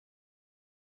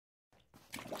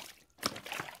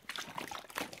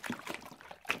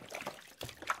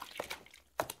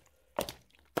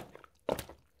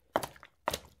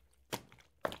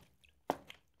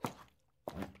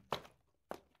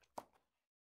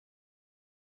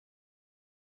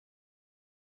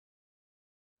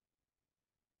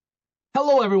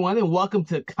Hello, everyone, and welcome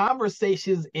to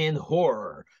Conversations in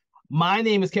Horror. My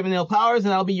name is Kevin L. Powers,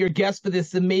 and I'll be your guest for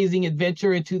this amazing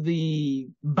adventure into the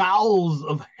bowels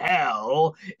of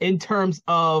hell in terms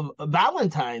of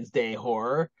Valentine's Day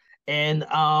horror. And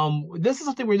this is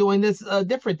something we're doing this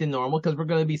different than normal because we're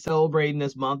going to be celebrating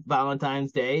this month,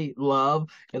 Valentine's Day, love,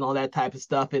 and all that type of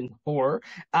stuff in horror.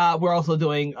 We're also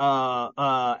doing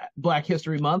Black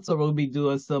History Month, so we'll be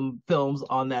doing some films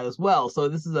on that as well. So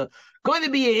this is a going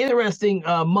to be an interesting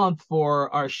month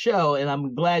for our show, and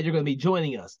I'm glad you're going to be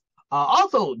joining us.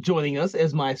 Also joining us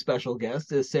as my special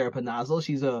guest is Sarah Panozzo.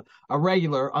 She's a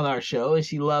regular on our show, and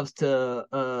she loves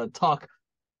to talk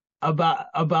about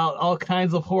all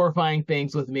kinds of horrifying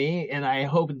things with me. And I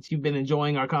hope that you've been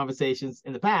enjoying our conversations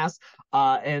in the past.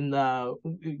 And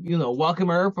welcome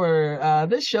her for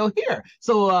this show here.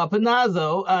 So,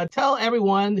 Panozzo, tell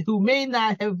everyone who may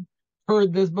not have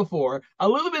heard this before a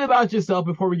little bit about yourself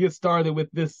before we get started with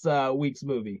this week's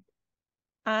movie.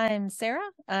 I'm Sarah.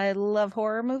 I love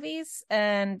horror movies,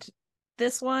 and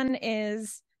this one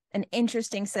is an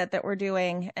interesting set that we're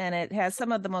doing, and it has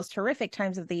some of the most horrific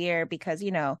times of the year because,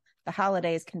 the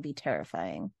holidays can be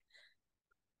terrifying.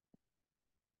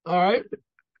 All right.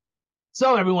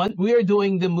 So, everyone, we are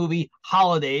doing the movie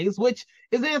Holidays, which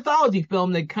is an anthology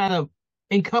film that kind of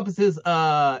encompasses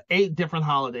eight different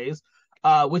holidays,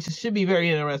 which should be very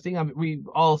interesting. I mean, we've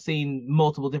all seen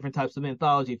multiple different types of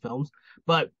anthology films,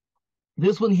 but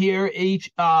this one here,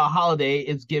 each holiday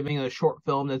is giving a short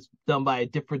film that's done by a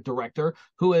different director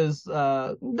who has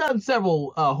done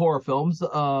several horror films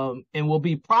and will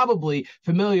be probably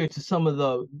familiar to some of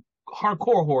the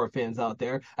hardcore horror fans out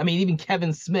there. I mean, even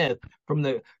Kevin Smith from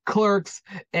the Clerks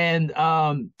and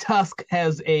Tusk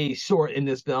has a short in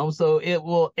this film, so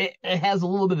it has a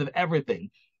little bit of everything.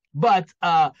 But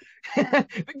to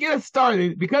get us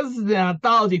started, because this is an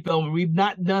anthology film and we've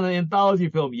not done an anthology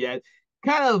film yet,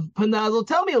 kind of Panazzo,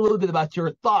 tell me a little bit about your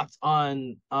thoughts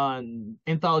on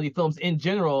anthology films in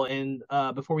general, and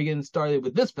before we get started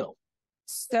with this film.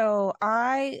 So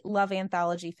I love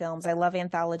anthology films. I love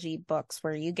anthology books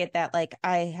where you get that, like,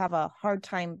 I have a hard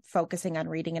time focusing on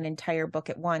reading an entire book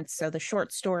at once. So the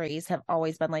short stories have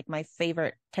always been like my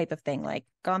favorite type of thing, like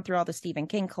gone through all the Stephen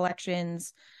King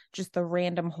collections, just the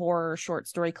random horror short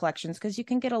story collections, because you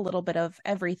can get a little bit of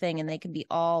everything and they can be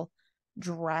all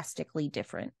drastically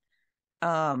different.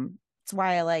 It's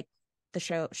why I like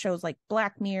the shows like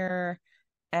Black Mirror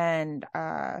and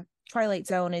Twilight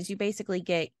Zone, is you basically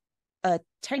get a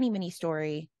tiny mini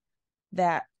story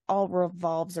that all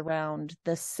revolves around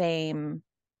the same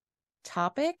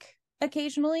topic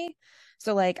occasionally.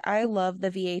 So like I love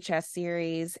the VHS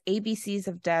series. ABCs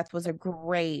of Death was a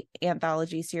great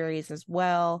anthology series as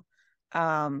well.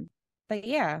 But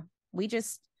yeah, we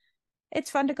just it's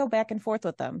fun to go back and forth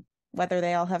with them, whether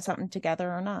they all have something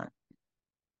together or not.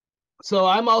 So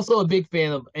I'm also a big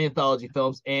fan of anthology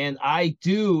films, and I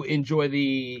do enjoy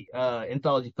the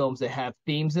anthology films that have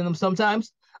themes in them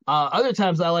sometimes. Other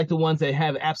times I like the ones that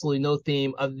have absolutely no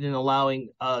theme other than allowing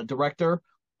a director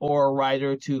or a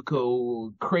writer to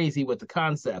go crazy with the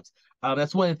concepts.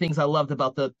 That's one of the things I loved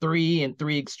about the Three and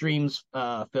Three Extremes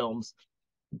films.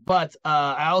 But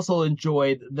I also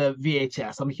enjoyed the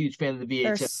VHS. I'm a huge fan of the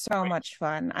They're VHS. so much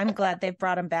fun. I'm glad they've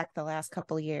brought them back the last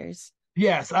couple of years.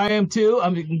 Yes, I am too.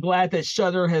 I'm glad that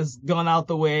Shudder has gone out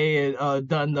the way and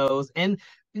done those. And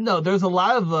there's a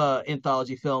lot of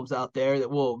anthology films out there that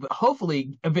we'll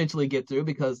hopefully eventually get through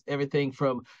because everything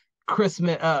from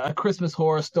a Christmas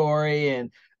Horror Story, and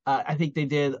I think they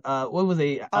did what was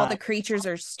a All the creatures are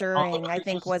All the stirring, I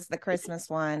think, Creatures. was the Christmas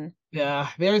one. Yeah,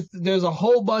 there's a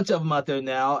whole bunch of them out there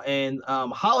now, and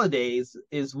Holidays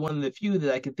is one of the few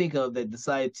that I can think of that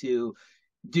decided to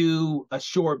do a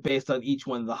short based on each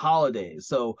one of the holidays.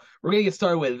 So we're gonna get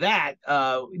started with that.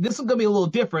 This is gonna be a little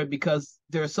different because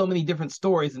there are so many different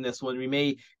stories in this one. We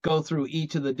may go through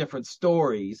each of the different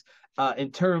stories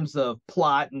in terms of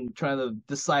plot and trying to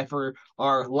decipher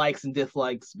our likes and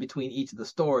dislikes between each of the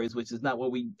stories, which is not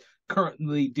what we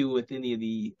currently do with any of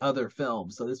the other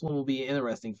films. So this one will be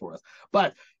interesting for us.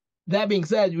 But that being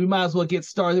said, we might as well get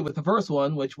started with the first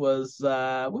one, which was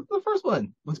what's the first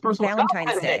one? What's the first one? Valentine's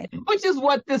Valentine's Day, Day. which is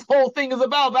what this whole thing is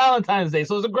about, Valentine's Day.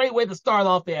 So it's a great way to start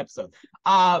off the episode.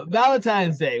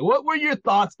 Valentine's Day. What were your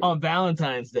thoughts on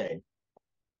Valentine's Day?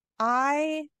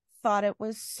 I thought it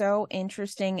was so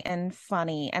interesting and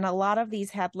funny, and a lot of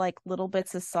these had like little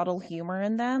bits of subtle humor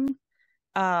in them.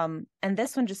 And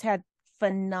this one just had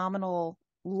phenomenal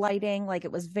lighting. Like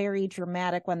it was very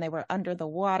dramatic when they were under the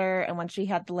water, and when she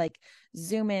had the like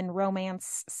zoom in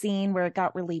romance scene where it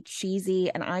got really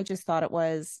cheesy, and I just thought it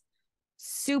was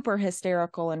super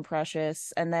hysterical and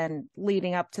precious. And then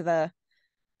leading up to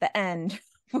the end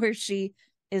where she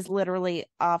is literally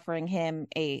offering him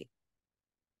a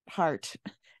heart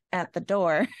at the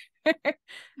door.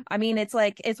 I mean, it's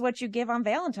like, it's what you give on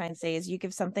Valentine's Day is you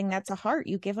give something that's a heart.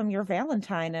 You give them your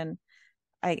Valentine. And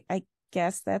I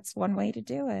guess that's one way to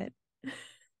do it.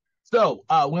 So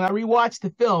when I rewatched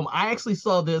the film, I actually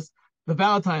saw the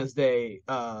Valentine's Day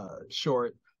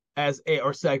short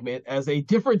or segment as a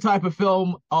different type of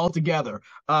film altogether.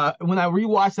 When I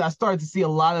rewatched it, I started to see a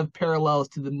lot of parallels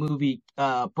to the movie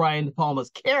Brian De Palma's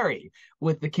Carrie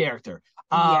with the character.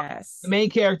 The Yes. main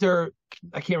character,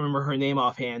 I can't remember her name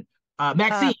offhand.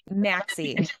 Maxine.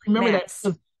 Maxie. I remember Max.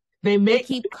 that they They make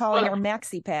keep calling her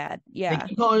Maxi Pad. they Yeah.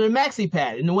 keep calling her Maxi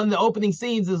Pad. And one of the opening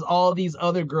scenes is all these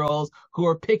other girls who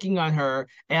are picking on her.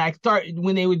 And I started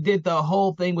when they did the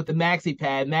whole thing with the Maxi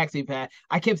Pad.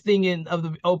 I kept thinking of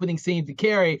the opening scene to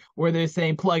Carrie where they're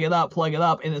saying plug it up,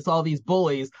 and it's all these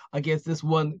bullies against this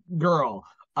one girl.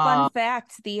 Fun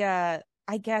fact,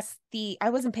 I guess I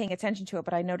wasn't paying attention to it,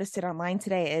 but I noticed it online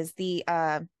today, is the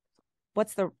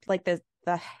what's the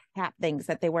hat things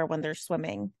that they wear when they're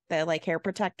swimming, the like hair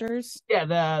protectors. Yeah,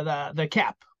 the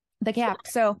cap. The cap.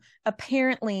 So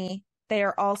apparently they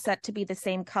are all set to be the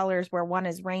same colors, where one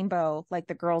is rainbow, like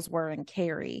the girls were in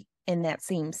Carrie in that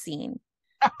same scene.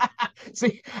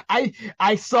 See,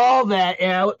 I saw that,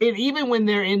 and even when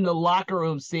they're in the locker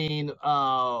room scene,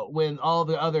 when all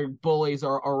the other bullies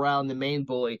are around the main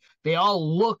bully, they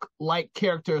all look like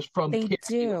characters from They Carrie.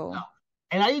 do.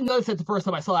 And I didn't notice that the first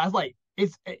time I saw it. I was like,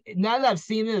 it's now that I've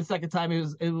seen it the second time,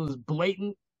 it was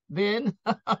blatant then.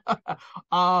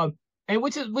 And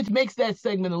which makes that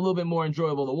segment a little bit more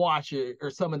enjoyable to watch, or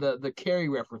some of the Carrie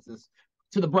references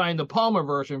to the Brian De Palma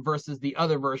version versus the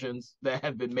other versions that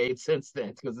have been made since then,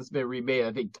 because it's been remade,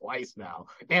 I think, twice now,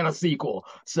 and a sequel.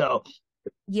 So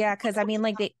yeah, because I mean,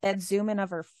 like that zoom in of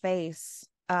her face,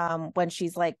 when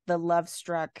she's like the love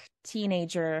struck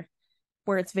teenager,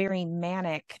 where it's very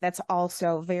manic. That's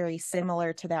also very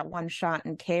similar to that one shot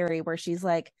in Carrie where she's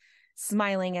like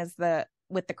smiling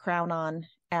with the crown on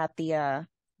at the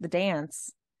dance,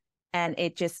 and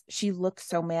she looks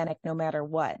so manic no matter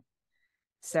what.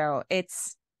 So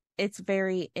it's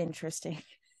very interesting.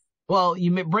 well,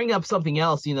 you bring up something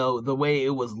else, the way it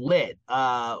was lit.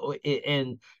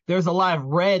 And there's a lot of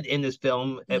red in this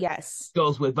film. Yes.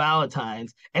 Goes with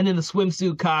Valentine's, and then the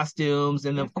swimsuit costumes,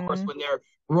 and of course when they're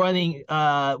running,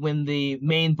 when the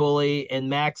main bully and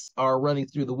Max are running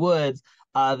through the woods,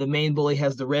 the main bully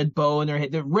has the red bow in her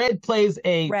head. The red plays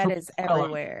red is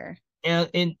everywhere. And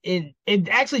it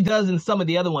actually does in some of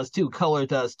the other ones too. Color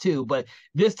does too. But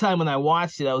this time when I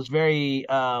watched it, I was very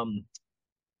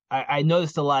I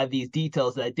noticed a lot of these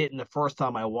details that I didn't the first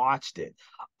time I watched it.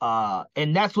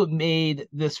 And that's what made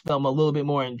this film a little bit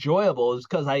more enjoyable, is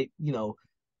because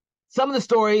some of the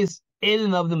stories in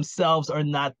and of themselves are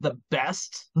not the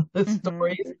best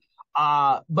stories.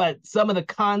 But some of the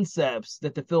concepts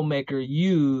that the filmmaker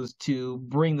used to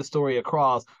bring the story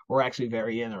across were actually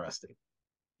very interesting.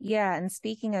 Yeah, and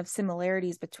speaking of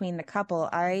similarities between the couple,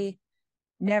 I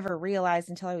never realized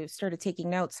until I started taking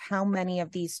notes how many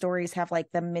of these stories have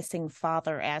like the missing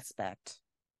father aspect,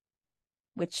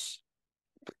 which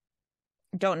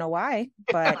don't know why,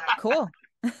 but cool.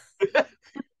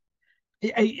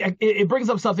 It brings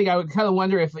up something. I would kind of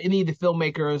wonder if any of the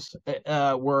filmmakers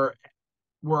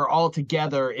were all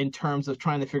together in terms of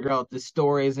trying to figure out the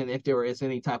stories, and if there is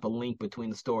any type of link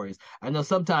between the stories. I know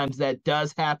sometimes that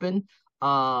does happen,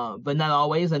 but not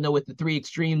always. I know with the Three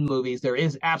Extreme movies, there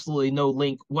is absolutely no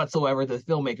link whatsoever to the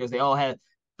filmmakers. They all had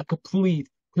a complete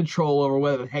control over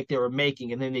whether the heck they were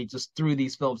making, and then they just threw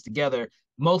these films together,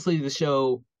 mostly to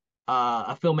show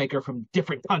a filmmaker from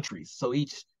different countries. So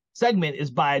each segment is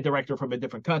by a director from a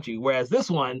different country, whereas this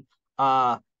one,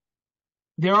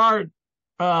 there are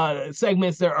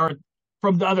segments that are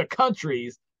from the other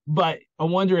countries, but I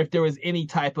wonder if there was any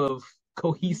type of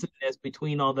cohesiveness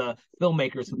between all the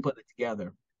filmmakers who put it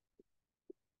together.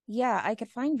 Yeah, I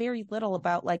could find very little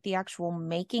about like the actual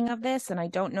making of this, and I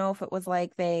don't know if it was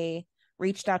like they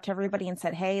reached out to everybody and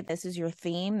said, hey, this is your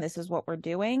theme, this is what we're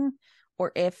doing,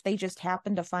 or if they just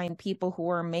happened to find people who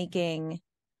were making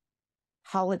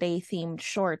holiday themed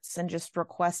shorts and just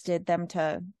requested them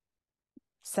to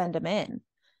send them in.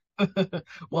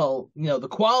 Well, the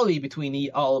quality between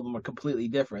all of them are completely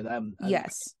different.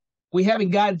 Yes. We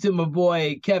haven't gotten to my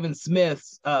boy Kevin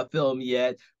Smith's film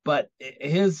yet, but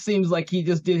his seems like he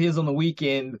just did his on the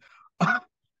weekend.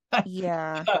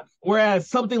 Yeah. Whereas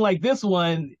something like this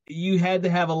one, you had to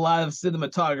have a lot of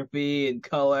cinematography and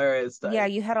color and stuff. Yeah,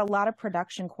 you had a lot of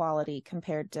production quality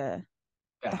compared to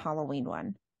the Halloween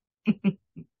one.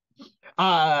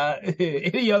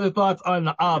 Any other thoughts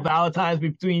on Valentine's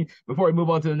between before we move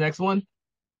on to the next one?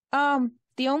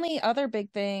 The only other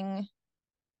big thing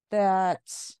that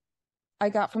I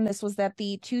got from this was that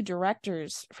the two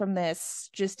directors from this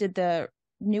just did the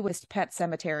newest Pet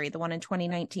Cemetery, the one in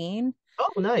 2019.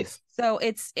 Oh, nice. So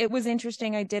it was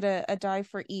interesting. I did a dive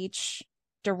for each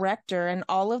director, and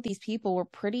all of these people were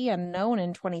pretty unknown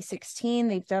in 2016.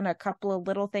 They've done a couple of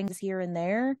little things here and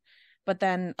there, but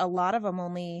then a lot of them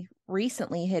only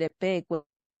recently hit it big with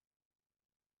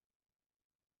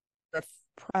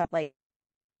like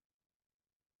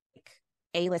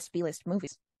A-list, B-list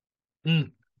movies.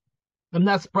 Mm. I'm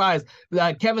not surprised.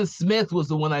 Kevin Smith was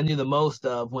the one I knew the most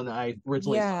of when I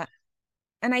originally saw Yeah,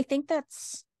 and I think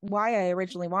that's why I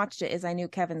originally watched it, is I knew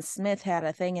Kevin Smith had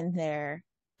a thing in there,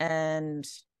 and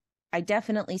I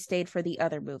definitely stayed for the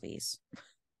other movies.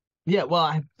 Yeah, well,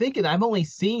 I'm thinking I've only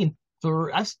seen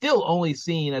three. I've still only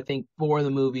seen, I think, four of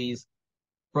the movies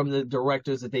from the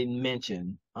directors that they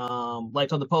mentioned.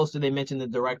 Like on the poster, they mentioned the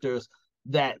directors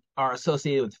that are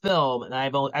associated with film, and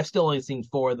I've still only seen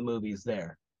four of the movies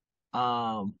there.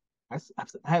 Um, I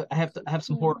have to have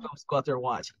some horror Mm. films to go out there and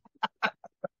watch.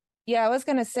 Yeah, I was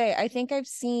gonna say, I think I've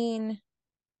seen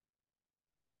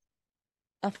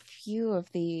a few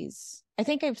of these. I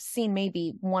think I've seen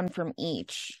maybe one from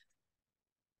each.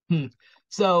 Hmm.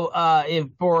 So, if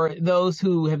for those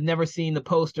who have never seen the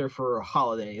poster for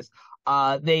Holidays,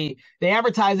 they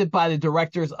advertise it by the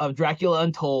directors of Dracula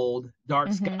Untold, Dark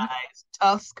Hmm. Skies,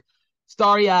 Tusk,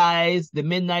 Starry Eyes, The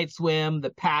Midnight Swim,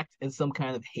 The Pact, and Some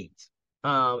Kind of Hate.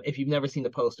 If you've never seen the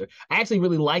poster, I actually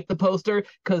really like the poster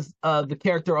because the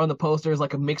character on the poster is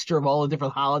like a mixture of all the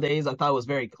different holidays. I thought it was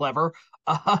very clever.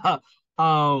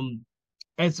 um,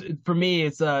 it's for me,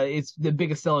 it's the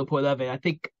biggest selling point of it. I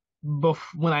think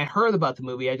when I heard about the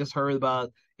movie, I just heard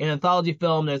about an anthology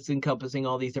film that's encompassing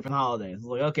all these different holidays. It's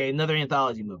like, okay, another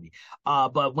anthology movie.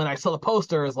 But when I saw the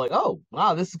poster, it's like, oh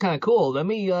wow, this is kind of cool. Let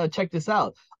me check this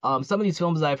out. Some of these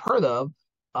films I've heard of,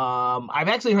 I've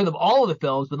actually heard of all of the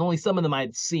films, but only some of them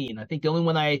I'd seen. I think the only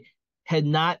one I had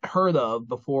not heard of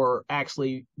before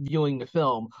actually viewing the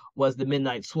film was The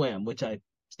Midnight Swim, which I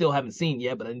still haven't seen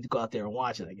yet, but I need to go out there and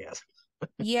watch it, I guess.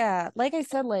 Yeah, like I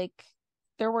said, like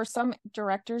there were some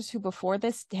directors who before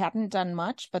this hadn't done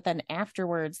much, but then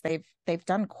afterwards they've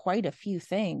done quite a few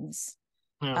things.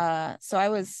 Yeah. So I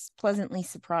was pleasantly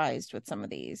surprised with some of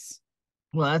these.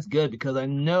 Well, that's good because I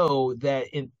know that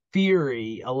in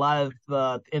theory, a lot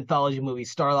of anthology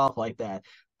movies start off like that.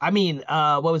 I mean,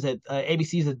 what was it?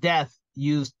 ABC's of Death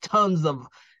used tons of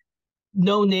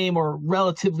no name or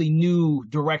relatively new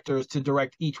directors to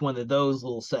direct each one of those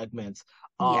little segments.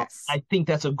 Yes. I think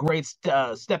that's a great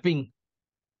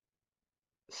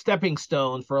stepping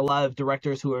stone for a lot of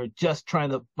directors who are just trying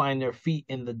to find their feet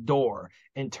in the door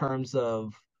in terms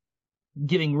of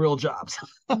getting real jobs.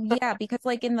 Yeah, because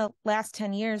like in the last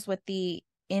 10 years with the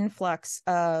influx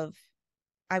of,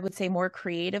 I would say, more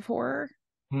creative horror,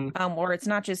 or it's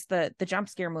not just the jump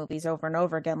scare movies over and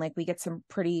over again. Like we get some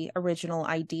pretty original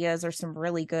ideas or some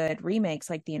really good remakes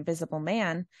like The Invisible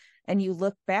Man, and you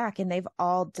look back and they've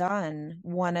all done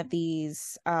one of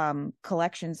these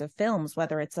collections of films,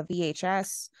 whether it's a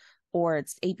VHS or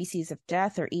it's ABCs of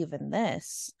Death or even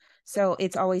this. So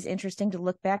it's always interesting to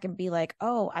look back and be like,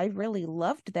 oh, I really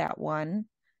loved that one.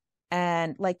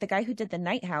 And like the guy who did The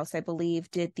Night House, I believe,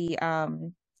 did the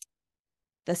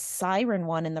Siren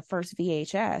one in the first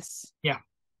VHS. Yeah.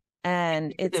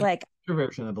 And it's The like,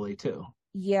 version, I believe, too.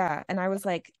 yeah. And I was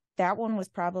like, that one was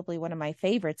probably one of my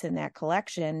favorites in that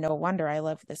collection. No wonder I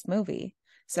loved this movie.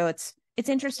 So it's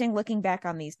interesting looking back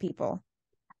on these people.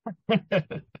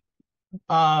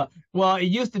 Well, it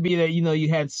used to be that you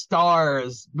had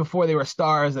stars before they were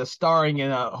stars as starring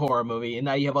in a horror movie, and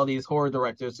now you have all these horror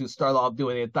directors who start off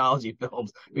doing anthology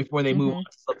films before they move on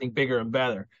Hmm. to something bigger and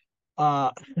better.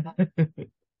 Uh, all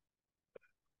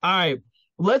right,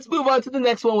 let's move on to the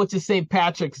next one, which is St.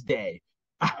 Patrick's Day.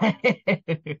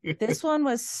 This one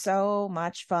was so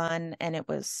much fun, and it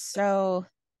was so,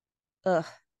 ugh.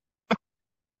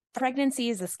 Pregnancy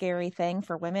is a scary thing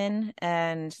for women,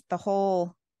 and the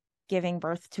whole giving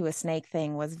birth to a snake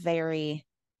thing was very,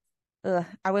 ugh.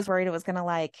 I was worried it was gonna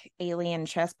like alien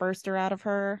chest burster out of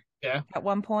her Yeah. at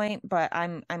one point, but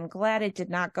I'm glad it did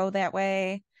not go that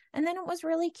way. And then it was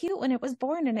really cute when it was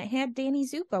born and it had Danny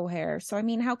Zuko hair. So I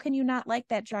mean, how can you not like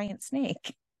that giant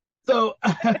snake? So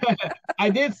I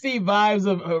did see vibes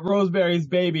of Rosemary's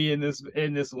Baby in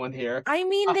this one here. I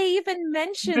mean, they even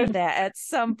mentioned that at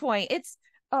some point. It's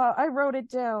I wrote it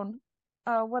down.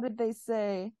 What did they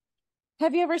say?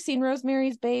 Have you ever seen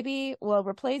Rosemary's Baby? Well,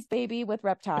 replace baby with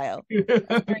reptile.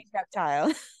 Rosemary's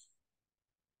Reptile.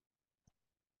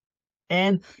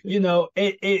 And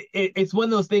it's one of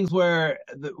those things where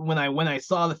when I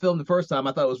saw the film the first time,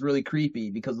 I thought it was really creepy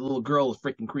because the little girl is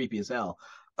freaking creepy as hell.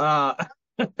 Uh,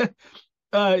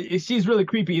 she's really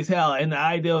creepy as hell, and the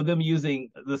idea of them using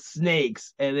the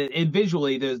snakes and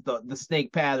visually there's the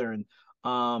snake pattern,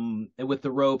 and with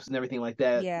the ropes and everything like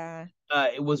that. Yeah.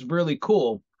 It was really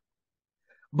cool.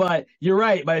 But you're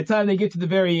right. By the time they get to the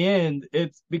very end,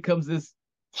 it becomes this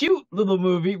cute little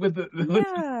movie with with the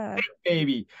Yeah.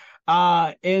 baby.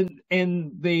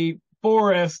 In the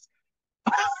forest,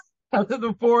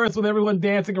 the forest with everyone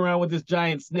dancing around with this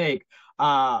giant snake.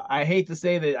 I hate to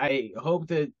say that I hope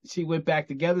that she went back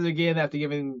together again after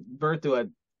giving birth to a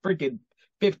freaking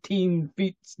 15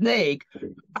 feet snake.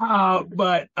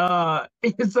 But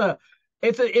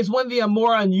it's one of the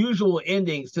more unusual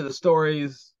endings to the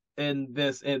stories in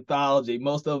this anthology.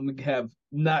 Most of them have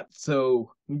not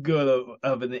so good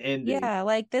of an ending. Yeah,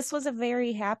 like this was a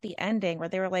very happy ending where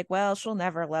they were like, well, she'll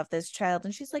never love this child.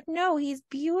 And she's like, no, he's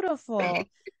beautiful.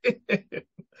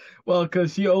 Well,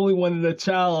 because she only wanted a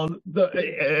child,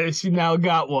 she now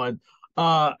got one.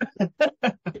 Uh,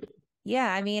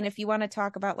 Yeah, I mean, if you want to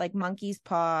talk about like monkey's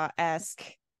paw-esque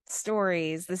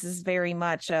stories, this is very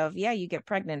much of, yeah, you get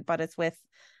pregnant, but it's with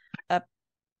a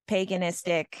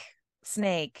paganistic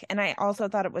snake. And I also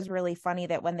thought it was really funny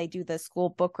that when they do the school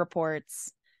book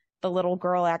reports, the little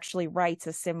girl actually writes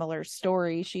a similar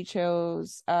story. She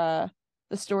chose the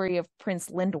story of Prince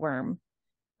Lindworm,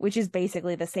 which is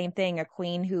basically the same thing. A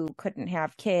queen who couldn't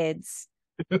have kids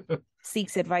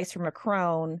seeks advice from a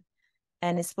crone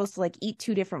and is supposed to like eat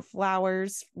two different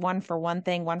flowers, one for one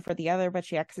thing, one for the other, but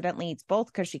she accidentally eats both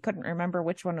because she couldn't remember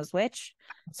which one was which.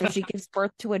 So she gives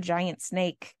birth to a giant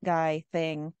snake guy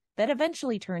thing that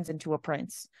eventually turns into a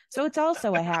prince. So it's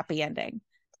also a happy ending.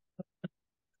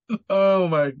 oh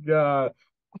my God.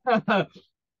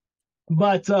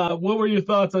 But what were your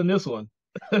thoughts on this one?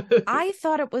 I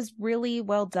thought it was really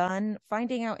well done.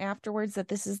 Finding out afterwards that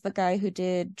this is the guy who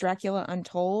did Dracula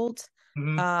Untold,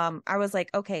 Mhm. I was like,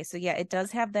 okay, so yeah, it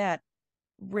does have that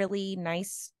really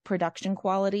nice production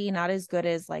quality, not as good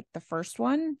as like the first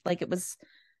one. Like it was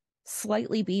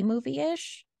slightly B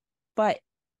movie-ish, but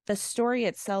the story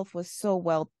itself was so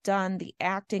well done. The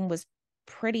acting was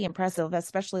pretty impressive,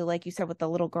 especially like you said with the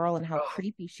little girl and how Oh,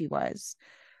 creepy she was.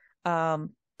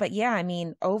 But yeah, I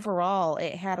mean, overall,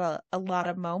 it had a lot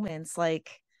of moments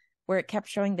like where it kept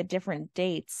showing the different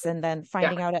dates and then yeah.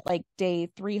 finding out at like day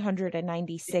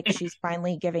 396 she's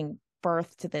finally giving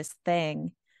birth to this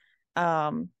thing.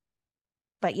 Um,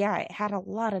 but yeah, it had a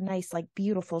lot of nice, like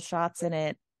beautiful shots in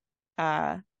it,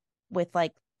 uh, with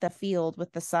like the field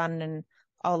with the sun and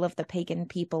all of the pagan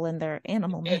people in their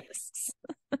animal masks.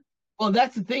 Well,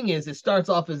 that's the thing is it starts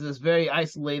off as this very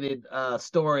isolated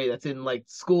story that's in like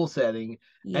school setting,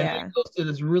 and then Yeah. it goes to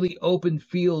this really open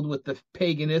field with the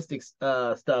paganistic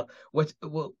stuff, which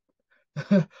well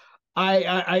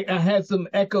I had some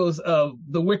echoes of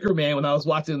The Wicker Man when I was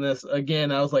watching this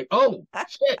again. I was like, oh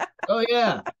shit, oh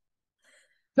yeah.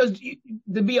 Because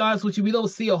to be honest with you, we don't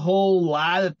see a whole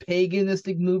lot of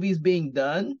paganistic movies being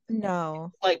done.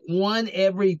 No. Like one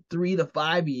every 3 to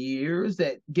 5 years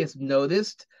that gets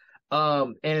noticed.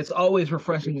 And it's always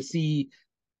refreshing to see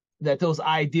that those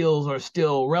ideals are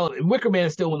still relevant. Wicker Man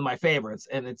is still one of my favorites,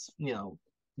 and it's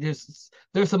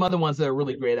there's some other ones that are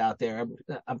really great out there.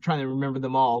 I'm trying to remember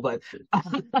them all, but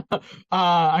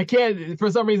I can't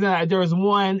for some reason. There was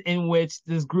one in which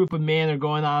this group of men are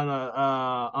going on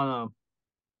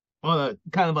a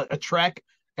kind of like a trek,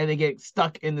 and they get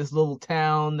stuck in this little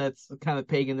town that's kind of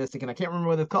paganistic, and I can't remember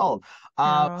what it's called.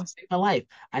 No. Saved my life.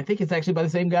 I think it's actually by the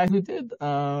same guy who did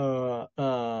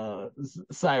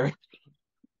Siren.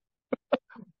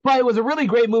 But it was a really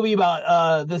great movie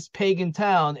about this pagan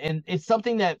town, and it's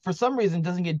something that for some reason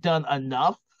doesn't get done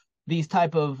enough. These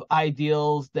type of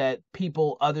ideals that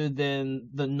people other than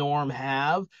the norm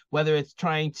have, whether it's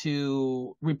trying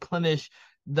to replenish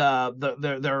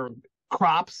their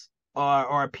crops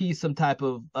or appease some type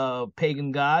of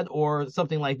pagan god, or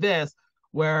something like this,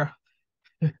 where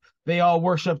they all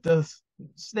worship this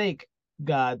snake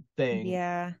god thing.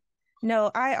 Yeah.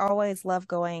 No, I always love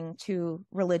going to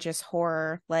religious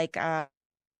horror, like uh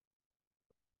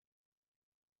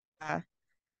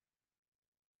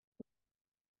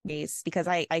because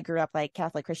I grew up like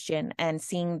Catholic Christian and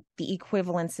seeing the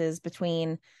equivalences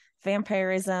between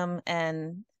vampirism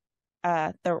and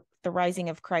the rising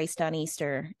of Christ on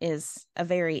Easter is a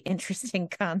very interesting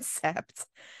concept.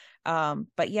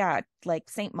 But yeah,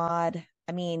 like Saint Maud,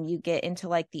 I mean, you get into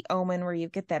like the Omen where you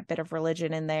get that bit of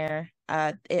religion in there.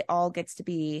 It all gets to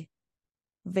be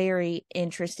very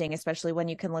interesting, especially when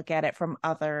you can look at it from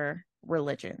other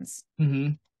religions.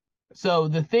 Mm-hmm. So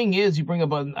the thing is, you bring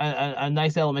up a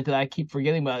nice element that I keep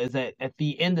forgetting about is that at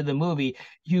the end of the movie,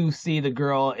 you see the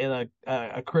girl in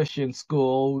a Christian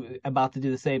school about to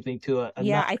do the same thing to a nun.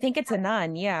 Yeah, I think it's a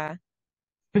nun. Yeah.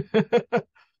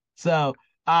 So,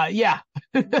 yeah,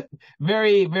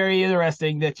 very, very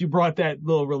interesting that you brought that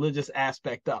little religious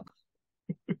aspect up.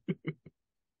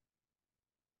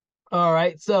 All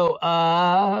right. So,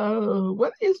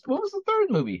 what was the third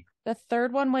movie? The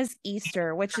third one was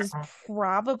Easter, which is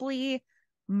probably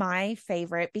my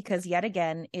favorite because, yet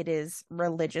again, it is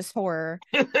religious horror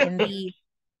in the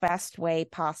best way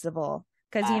possible.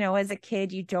 Because, Uh, as a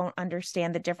kid, you don't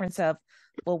understand the difference of,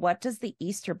 well, what does the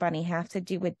Easter bunny have to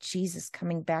do with Jesus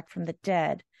coming back from the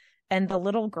dead? And the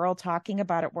little girl talking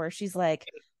about it, where she's like,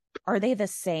 are they the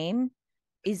same?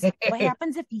 Is what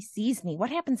happens if he sees me? What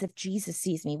happens if Jesus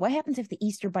sees me? What happens if the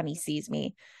Easter bunny sees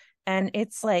me? And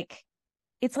it's like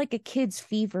a kid's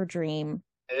fever dream.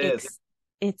 it is.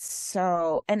 It's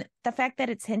so, and the fact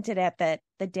that it's hinted at that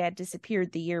the dad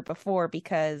disappeared the year before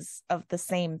because of the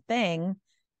same thing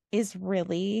is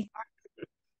really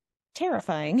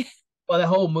terrifying. Well, the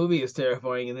whole movie is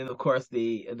terrifying, and then of course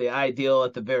the ideal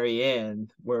at the very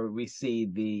end, where we see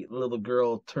the little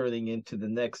girl turning into the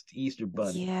next Easter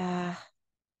bunny. Yeah.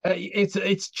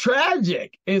 It's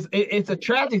tragic. It's a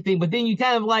tragic thing, but then you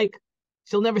kind of like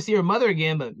she'll never see her mother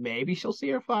again, but maybe she'll see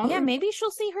her Yeah, father. maybe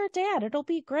she'll see her dad. It'll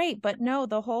be great. But no,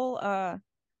 the whole if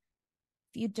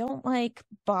you don't like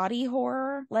body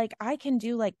horror, like I can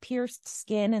do like pierced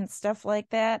skin and stuff like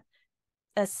that.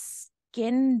 A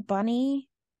skin bunny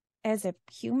as a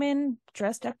human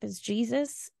dressed up as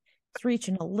Jesus, it's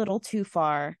reaching a little too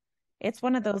far. It's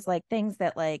one of those like things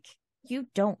that like you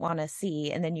don't want to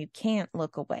see and then you can't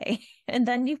look away. And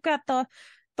then you've got the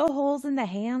holes in the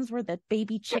hands where the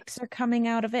baby chicks are coming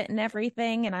out of it and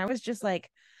everything. And I was just like,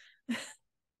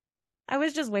 I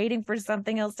was just waiting for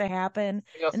something else to happen.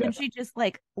 And then she just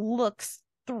like looks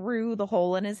through the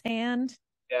hole in his hand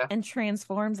Yeah. and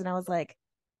transforms. And I was like,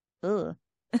 ugh.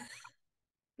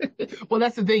 Well,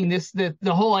 that's the thing.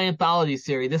 The whole anthology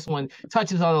series. This one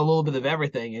touches on a little bit of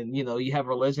everything, and you have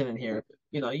religion in here.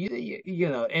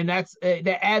 And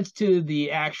that adds to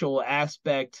the actual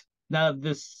aspect, not of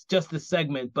this just this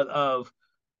segment, but of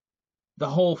the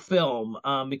whole film.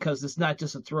 Because it's not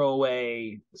just a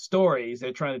throwaway stories.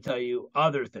 They're trying to tell you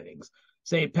other things.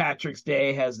 St. Patrick's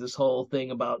Day has this whole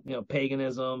thing about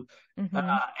paganism, Mm-hmm.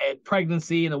 and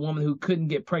pregnancy, and a woman who couldn't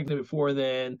get pregnant before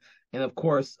then, and of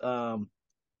course,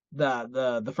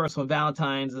 the first one,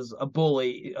 Valentine's, is a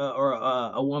bully, or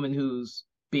a woman who's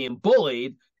being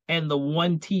bullied, and the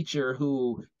one teacher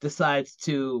who decides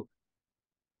to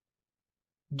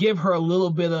give her a little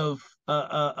bit of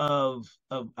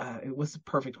what's the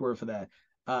perfect word for that,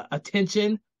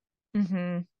 attention,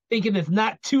 Mm-hmm. thinking it's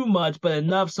not too much but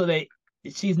enough so that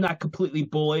she's not completely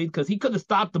bullied, because he could have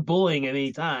stopped the bullying at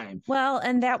any time. Well,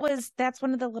 and that's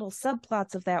one of the little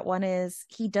subplots of that one is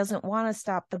he doesn't want to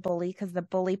stop the bully because the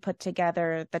bully put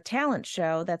together the talent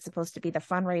show that's supposed to be the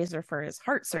fundraiser for his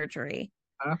heart surgery.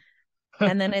 Huh?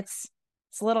 And then it's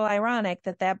a little ironic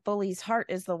that that bully's heart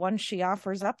is the one she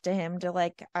offers up to him to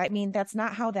like, I mean, that's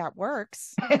not how that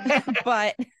works,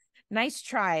 but nice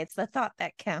try. It's the thought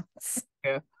that counts.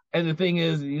 Yeah. And the thing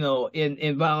is,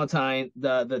 in Valentine,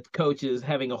 the coach is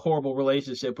having a horrible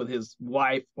relationship with his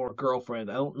wife or girlfriend.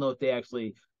 I don't know if they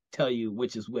actually tell you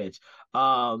which is which.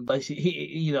 But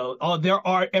there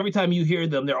are, every time you hear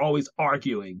them, they're always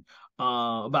arguing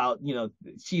about,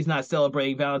 she's not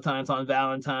celebrating Valentine's on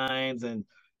Valentine's, and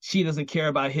she doesn't care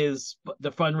about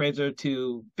the fundraiser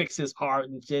to fix his heart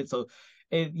and shit. So,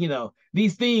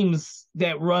 these themes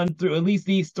that run through at least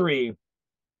these three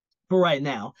for right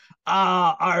now,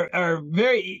 are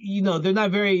very, they're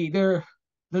not very, they're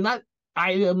not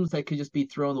items that could just be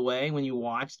thrown away when you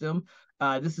watch them.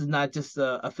 This is not just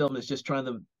a film that's just trying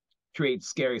to create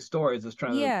scary stories. It's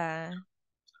trying to, Yeah.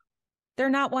 They're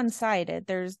not one-sided.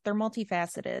 They're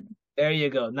multifaceted. there you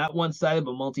go, not one-sided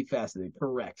but multifaceted.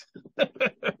 Correct.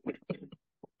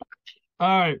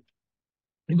 All right,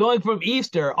 going from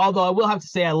Easter, although I will have to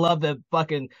say I love the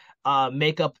fucking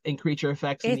makeup and creature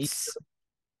effects in Easter.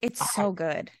 It's so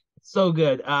good. So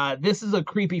good. This is a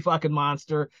creepy fucking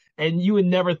monster, and you would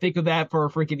never think of that for a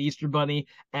freaking Easter bunny.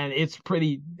 And it's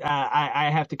pretty. I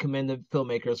have to commend the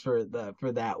filmmakers for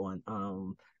that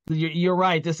one. You're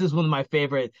right. This is one of my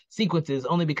favorite sequences,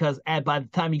 only because by the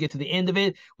time you get to the end of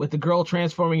it, with the girl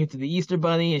transforming into the Easter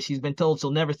bunny, and she's been told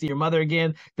she'll never see her mother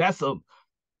again. That's a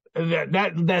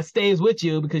that stays with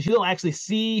you, because you don't actually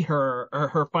see her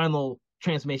final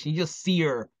transformation. You just see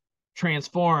her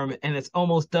transform, and it's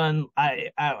almost done.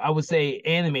 I would say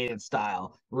animated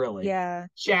style, really. Yeah.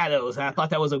 Shadows. And I thought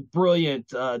that was a brilliant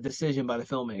decision by the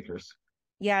filmmakers.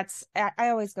 Yeah, I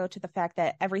always go to the fact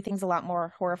that everything's a lot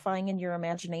more horrifying in your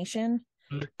imagination,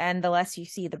 Mm. and the less you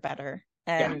see, the better.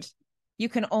 Yeah. And you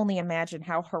can only imagine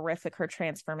how horrific her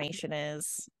transformation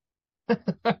is.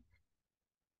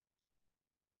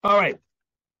 All right.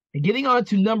 Getting on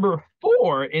to number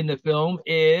 4 in the film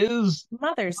is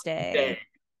Mother's Day.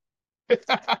 Day.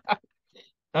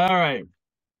 All right.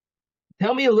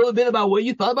 Tell me a little bit about what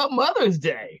you thought about Mother's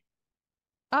Day.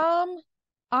 Um,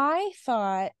 I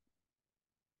thought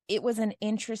it was an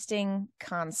interesting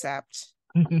concept.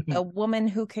 A woman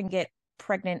who can get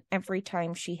pregnant every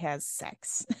time she has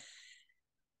sex.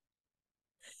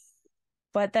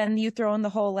 But then you throw in the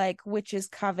whole like witches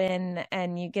coven,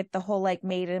 and you get the whole like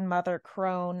maiden mother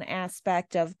crone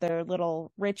aspect of their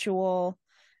little ritual.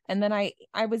 And then I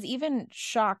was even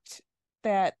shocked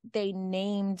that they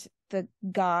named the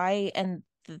guy and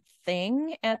the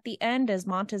thing at the end as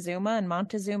Montezuma and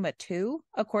Montezuma 2,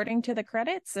 according to the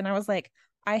credits. And I was like,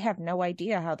 I have no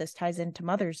idea how this ties into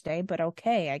Mother's Day, but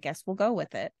okay, I guess we'll go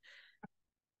with it.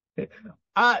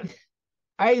 uh,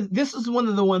 I this is one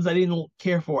of the ones I didn't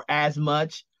care for as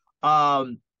much.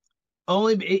 Um,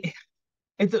 only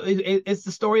it's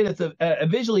the story that's a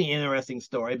visually interesting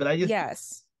story, but I just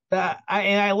Yes.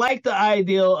 I like the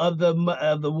ideal of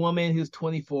the woman who's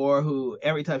 24 who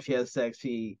every time she has sex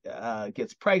she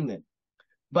gets pregnant.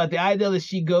 But the idea that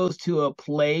she goes to a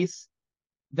place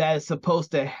that is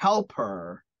supposed to help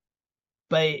her,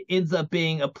 but it ends up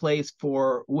being a place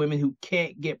for women who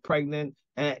can't get pregnant.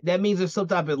 And that means there's some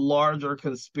type of larger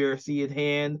conspiracy at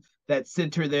hand that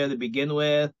sent her there to begin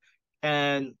with.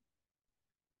 And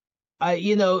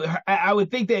I would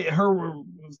think that her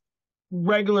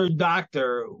regular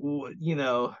doctor,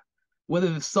 would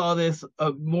have saw this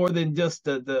more than just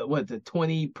the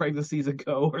 20 pregnancies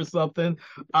ago or something.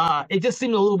 It just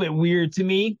seemed a little bit weird to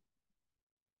me.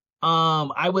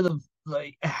 I would have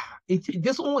like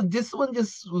this one just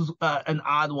was an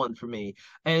odd one for me,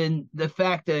 and the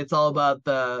fact that it's all about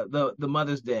the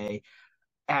Mother's Day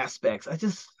aspects.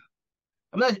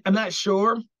 I'm not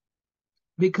sure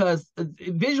because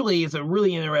visually it's a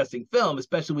really interesting film,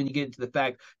 especially when you get into the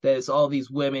fact that it's all these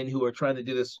women who are trying to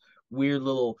do this weird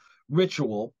little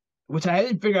ritual, which I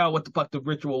didn't figure out what the fuck the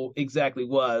ritual exactly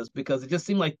was because it just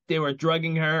seemed like they were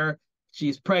drugging her.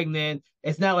 She's pregnant.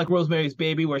 It's not like Rosemary's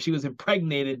Baby where she was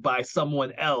impregnated by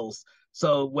someone else.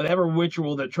 So whatever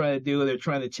ritual they're trying to do, they're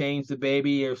trying to change the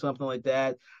baby or something like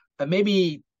that.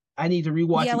 Maybe I need to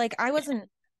rewatch Yeah, it. like I wasn't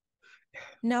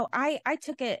no, I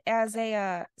took it as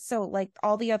a so like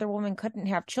all the other women couldn't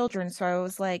have children, so I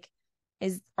was like,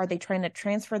 are they trying to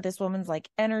transfer this woman's like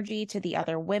energy to the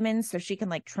other women so she can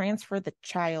like transfer the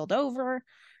child over,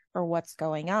 or what's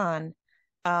going on?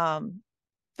 Um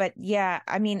but yeah,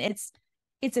 I mean it's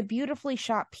a beautifully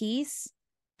shot piece.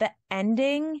 The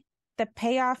ending, the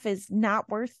payoff is not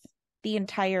worth the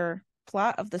entire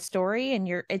plot of the story, and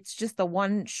it's just the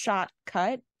one shot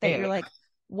cut that you're Yeah. like,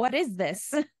 what is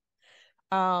this?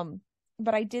 Um,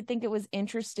 but I did think it was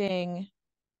interesting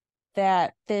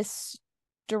that this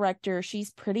director,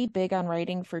 she's pretty big on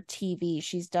writing for TV.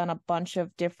 She's done a bunch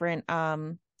of different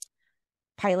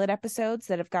pilot episodes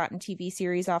that have gotten TV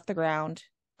series off the ground.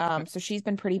 So she's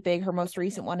been pretty big. Her most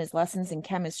recent one is Lessons in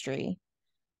Chemistry.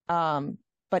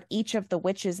 But each of the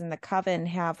witches in the coven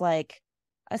have like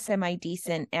a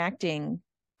semi-decent acting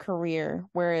career,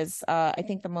 whereas I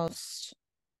think the most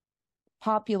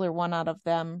popular one out of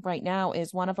them right now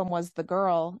is one of them was the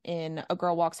girl in A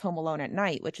Girl Walks Home Alone at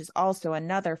Night, which is also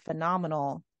another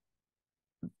phenomenal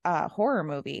horror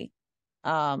movie.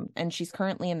 And she's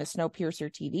currently in the Snowpiercer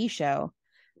TV show.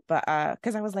 But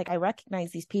because I was like, I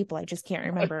recognize these people, I just can't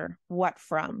remember what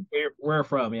from. Where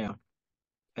from, yeah.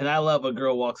 And I love A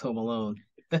Girl Walks Home Alone.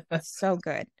 So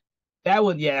good. That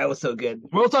one, yeah, that was so good.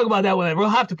 We'll talk about that one. We'll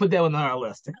have to put that one on our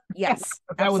list. Yes,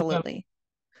 That was absolutely.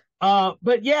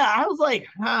 but yeah, I was like,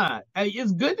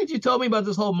 it's good that you told me about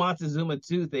this whole Montezuma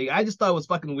 2 thing. I just thought it was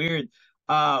fucking weird.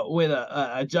 With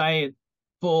a giant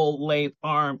full length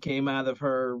arm came out of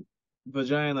her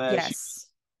vagina as she was Yes.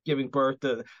 giving birth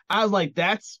to. I was like,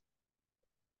 that's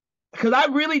because I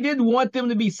really didn't want them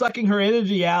to be sucking her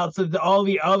energy out so that all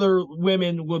the other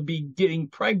women would be getting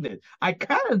pregnant. I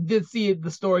kind of did see the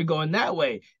story going that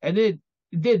way, and then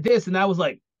it did this, and I was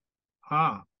like,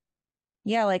 huh.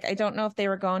 Yeah, like I don't know if they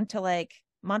were going to like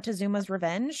Montezuma's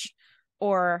Revenge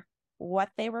or what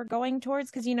they were going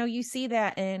towards, because you see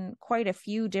that in quite a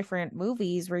few different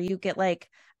movies where you get like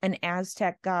an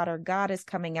Aztec god or goddess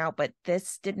coming out, but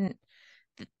this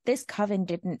coven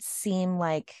didn't seem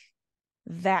like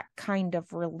that kind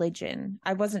of religion.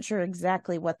 I wasn't sure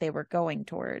exactly what they were going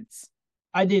towards.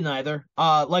 I didn't either.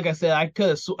 Like I said, I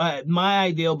could have. My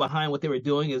ideal behind what they were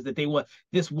doing is that they want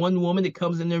this one woman that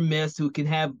comes in their midst who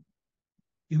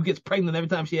gets pregnant every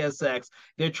time she has sex.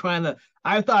 They're trying to.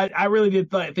 I really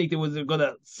did think they was going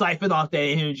to siphon off that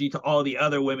energy to all the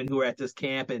other women who were at this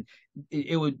camp, and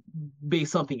it would be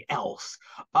something else.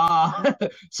 Uh,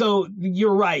 so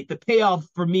you're right. The payoff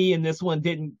for me in this one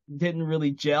didn't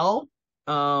really gel.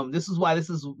 This is why this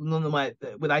is one of my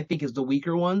what I think is the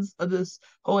weaker ones of this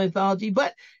whole anthology.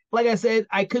 But like I said,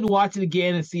 I could watch it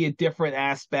again and see a different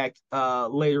aspect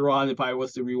later on if I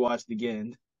was to rewatch it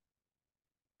again.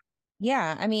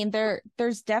 Yeah, I mean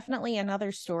there's definitely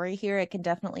another story here. I can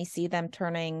definitely see them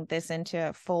turning this into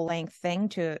a full-length thing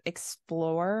to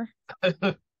explore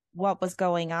what was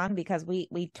going on because we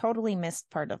totally missed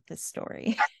part of this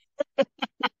story.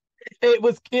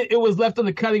 It was left on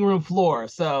the cutting room floor.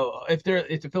 So if the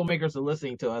filmmakers are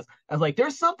listening to us, I was like,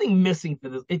 there's something missing for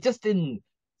this. It just didn't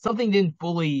something didn't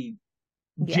fully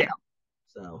Yeah. gel.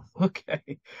 So okay.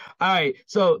 All right.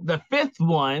 So the fifth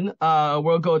one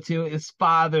we'll go to is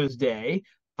Father's Day.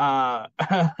 Uh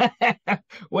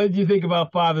what did you think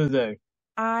about Father's Day?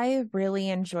 I really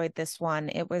enjoyed this one.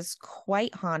 It was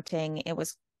quite haunting. It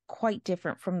was quite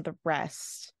different from the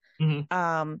rest.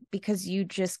 Mhm. Because you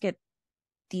just get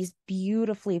these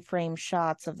beautifully framed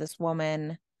shots of this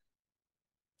woman.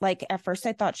 Like at first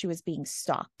I thought she was being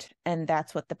stalked, and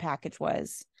that's what the package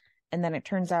was. And then it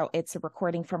turns out it's a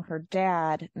recording from her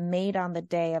dad made on the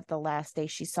day of the last day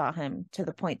she saw him, to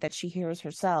the point that she hears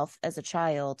herself as a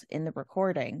child in the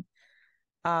recording.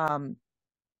 Um,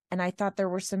 and I thought there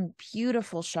were some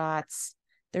beautiful shots.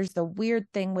 There's the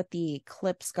weird thing with the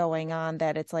eclipse going on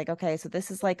that it's like, okay, so this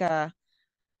is like a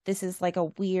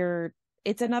weird,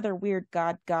 it's another weird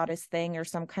god goddess thing or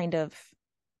some kind of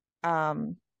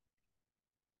um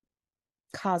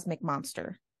cosmic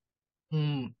monster.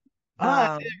 Mm.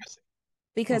 Ah, Um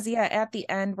because yeah, at the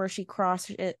end where she crossed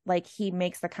it, like he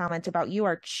makes the comment about you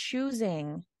are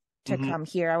choosing to mhm. come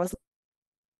here. I was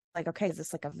like, okay, is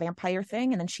this like a vampire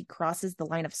thing? And then she crosses the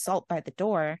line of salt by the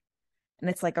door. And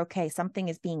it's like, okay, something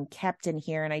is being kept in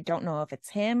here. And I don't know if it's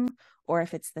him or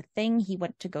if it's the thing he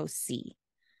went to go see.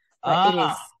 But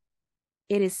Ah,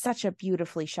 it is such a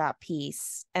beautifully shot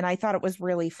piece. And I thought it was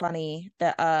really funny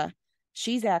that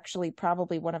she's actually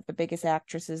probably one of the biggest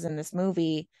actresses in this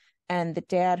movie. And the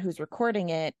dad who's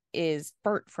recording it is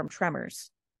Bert from Tremors.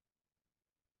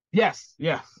 yes,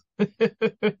 yes.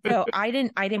 So I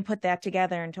didn't put that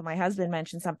together until my husband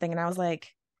mentioned something and I was like,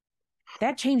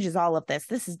 that changes all of this.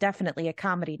 This is definitely a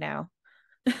comedy now.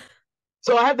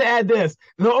 So I have to add this.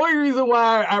 The only reason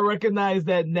why I recognize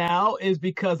that now is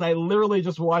because I literally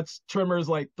just watched Tremors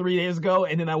like 3 days ago,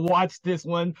 and then I watched this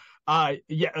one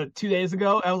 2 days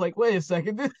ago. I was like, wait a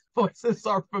second, these voices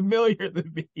are familiar to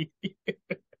me.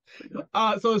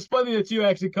 So it's funny that you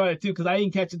actually caught it too, because I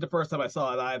didn't catch it the first time I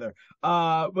saw it either.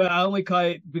 But I only caught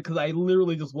it because I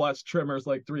literally just watched Tremors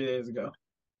like 3 days ago.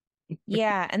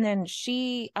 Yeah, and then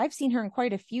I've seen her in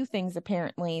quite a few things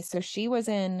apparently. So she was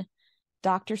in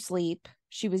Doctor Sleep.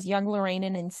 She was young Lorraine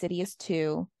in Insidious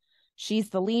 2. She's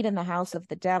the lead in The House of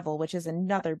the Devil, which is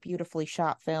another beautifully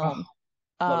shot Oh, film.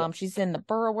 love it. She's in The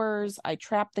Burrowers, I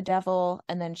Trapped the Devil,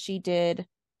 and then she did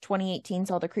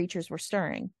 2018's All the Creatures Were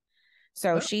Stirring.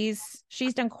 So she's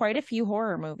done quite a few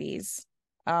horror movies.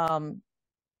 Um,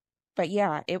 but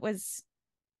yeah,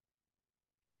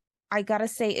 I gotta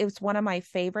say it was one of my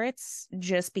favorites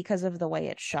just because of the way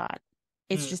it's shot.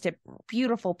 It's Mm. just a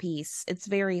beautiful piece. It's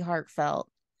very heartfelt.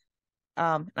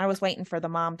 I was waiting for the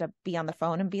mom to be on the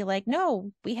phone and be like,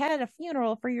 "No, we had a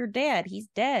funeral for your dad. He's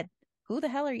dead. Who the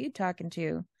hell are you talking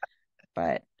to?"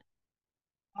 But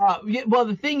Yeah, well,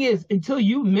 the thing is, until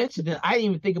you mentioned it, I didn't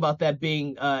even think about that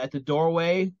being at the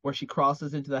doorway where she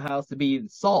crosses into the house to be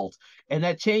salt, and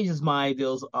that changes my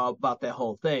ideals about that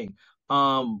whole thing.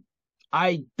 Um,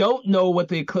 I don't know what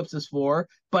the eclipse is for,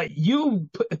 but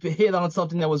hit on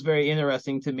something that was very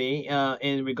interesting to me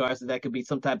in regards to that could be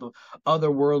some type of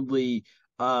otherworldly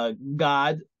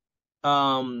god,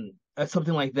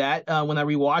 something like that. When I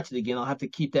rewatch it again, I'll have to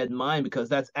keep that in mind because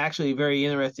that's actually very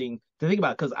interesting to think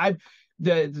about. Because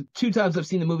the two times I've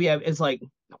seen the movie, it's like,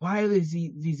 why are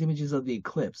these images of the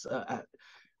eclipse? yeah,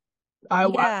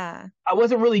 I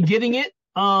wasn't really getting it.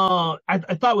 I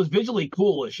thought it was visually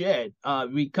cool as shit.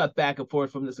 We cut back and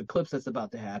forth from this eclipse that's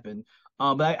about to happen.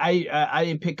 But I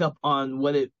didn't pick up on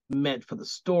what it meant for the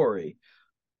story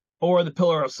or the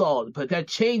pillar of salt. But that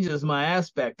changes my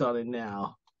aspect on it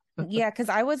now. yeah, because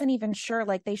I wasn't even sure.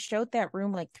 Like they showed that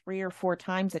room like 3 or 4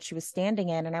 times that she was standing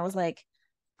in, and I was like,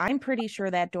 I'm pretty sure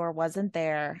that door wasn't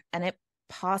there. And it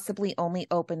possibly only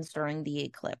opens during the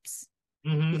eclipse,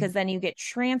 Mm-hmm. because then you get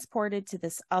transported to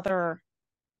this other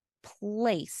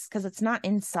place, because it's not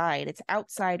inside, it's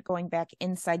outside going back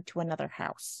inside to another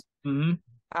house.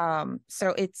 Mm-hmm.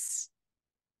 So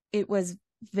it was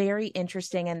very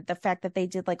interesting, and the fact that they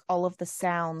did like all of the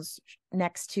sounds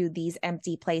next to these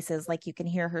empty places, like you can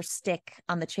hear her stick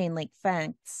on the chain link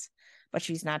fence but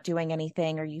she's not doing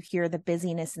anything, or you hear the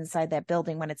busyness inside that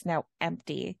building when it's now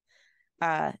empty.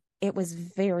 It was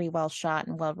very well shot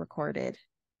and well recorded.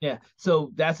 Yeah.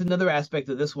 So that's another aspect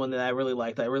of this one that I really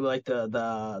liked. I really liked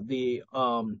the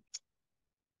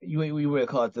you would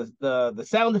call it the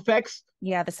sound effects,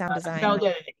 Yeah, the sound design. sound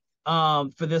editing.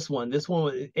 For this one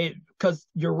was it because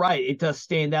you're right, it does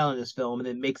stand out in this film, and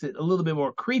it makes it a little bit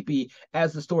more creepy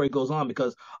as the story goes on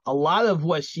because a lot of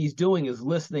what she's doing is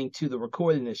listening to the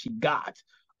recording that she got,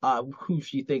 who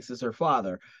she thinks is her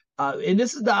father. And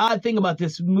this is the odd thing about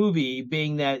this movie,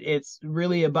 being that it's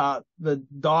really about the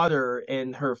daughter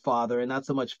and her father, and not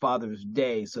so much Father's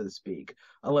Day, so to speak.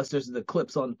 Unless there's an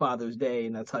eclipse on Father's Day,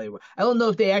 and that's how you. I don't know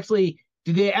if they actually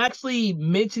did they actually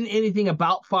mention anything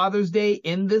about Father's Day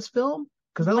in this film?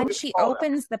 Because I don't When she recall that.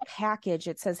 opens the package,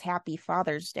 it says Happy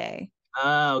Father's Day.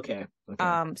 Ah, okay,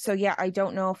 okay, So yeah, I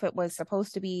don't know if it was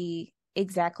supposed to be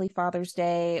exactly Father's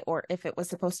Day or if it was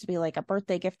supposed to be like a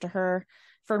birthday gift to her.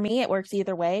 For me, it works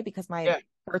either way because my yeah.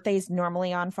 birthday's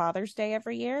normally on Father's Day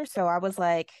every year. So I was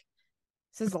like,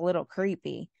 this is a little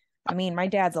creepy. I mean, my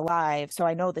dad's alive, so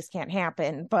I know this can't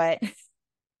happen, but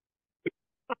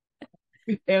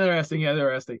Interesting,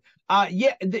 interesting.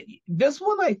 Yeah, this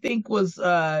one I think was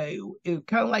kind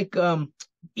of like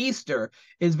Easter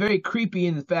is very creepy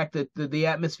in the fact that the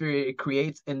atmosphere it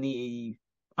creates and the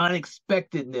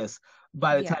unexpectedness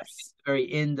by the time you get to yes. the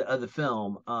very end of the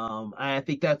film. I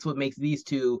think that's what makes these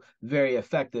two very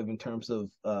effective in terms of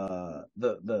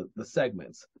the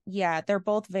segments. Yeah, they're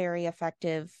both very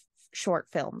effective short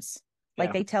films. Like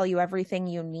Yeah. they tell you everything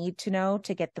you need to know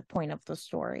to get the point of the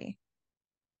story.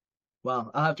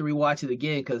 Well, I'll have to rewatch it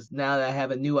again because now that I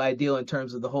have a new idea in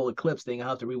terms of the whole eclipse thing, I'll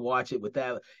have to rewatch it with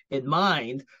that in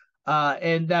mind.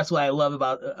 And that's what I love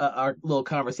about our little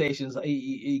conversations.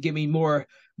 You give me more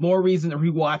reason to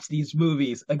rewatch these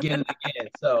movies again and again.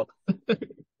 So, all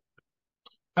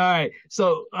right.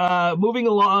 So, moving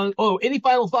along. Oh, any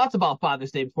final thoughts about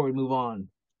Father's Day before we move on?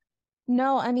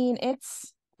 No, I mean,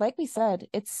 it's like we said,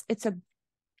 it's a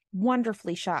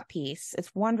wonderfully shot piece.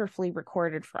 It's wonderfully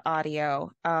recorded for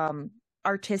audio.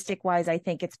 Artistic wise, I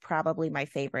think it's probably my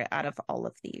favorite out of all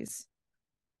of these.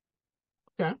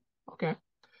 Okay. Okay.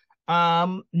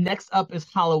 Next up is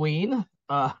Halloween.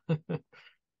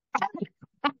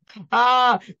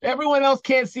 Everyone else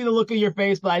can't see the look on your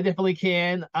face, but I definitely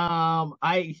can.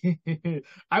 I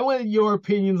I wanted your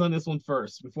opinions on this one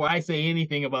first before I say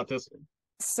anything about this one.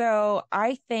 So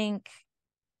I think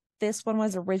this one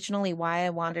was originally why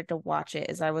I wanted to watch it,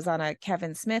 is I was on a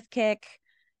Kevin Smith kick.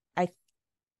 I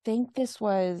think this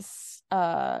was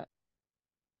right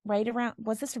around,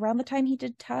 was this around the time he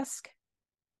did Tusk?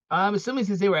 I'm assuming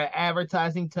since they were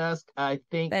advertising Tusk, I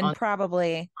think Then on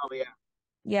probably. probably yeah.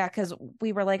 Yeah, because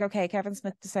we were like, okay, Kevin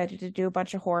Smith decided to do a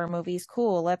bunch of horror movies.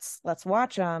 Cool, let's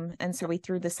watch them. And so we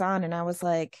threw this on, and I was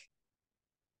like,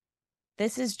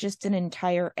 this is just an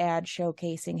entire ad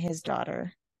showcasing his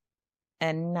daughter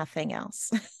and nothing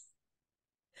else.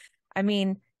 I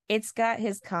mean, it's got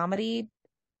his comedy,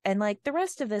 and like the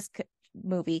rest of this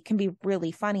movie can be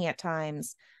really funny at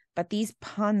times, but these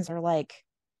puns are like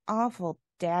awful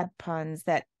dad puns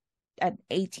that an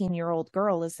 18-year-old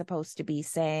girl is supposed to be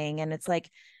saying. And it's like,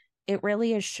 it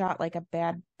really is shot like a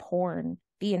bad porn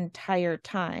the entire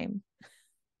time.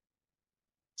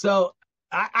 So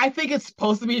I think it's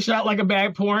supposed to be shot like a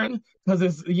bad porn because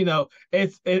it's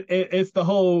it's the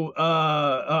whole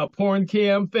porn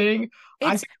cam thing.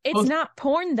 I It's think it's not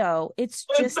porn though. It's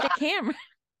it's just a camera.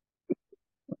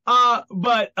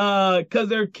 but because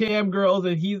they're cam girls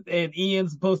and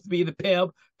Ian's supposed to be the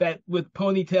pimp that with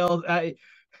ponytails.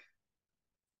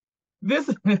 This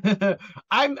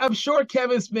I'm sure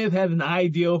Kevin Smith had an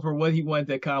ideal for what he wanted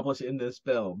to accomplish in this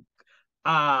film.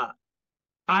 Uh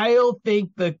I don't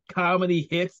think the comedy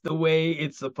hits the way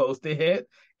it's supposed to hit,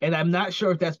 and I'm not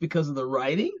sure if that's because of the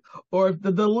writing or if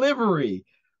the delivery.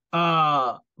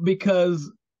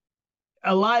 Because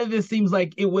a lot of this seems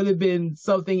like it would have been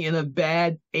something in a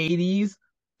bad 80s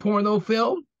porno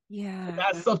film, Yeah.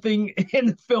 not something in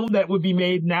the film that would be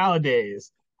made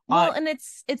nowadays. Well, and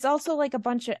it's also like a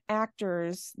bunch of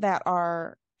actors that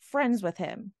are friends with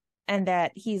him, and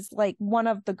that he's like one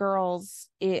of the girls,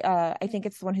 I think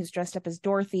it's the one who's dressed up as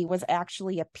Dorothy, was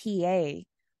actually a PA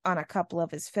on a couple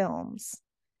of his films.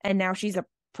 And now she's a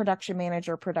production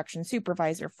manager, production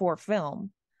supervisor for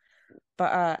film.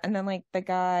 But and then like the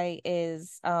guy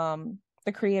is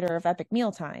the creator of Epic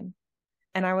Mealtime.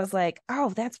 And I was like, oh,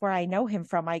 that's where I know him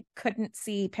from. I couldn't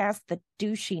see past the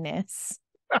douchiness.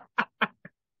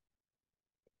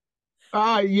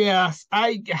 Yes.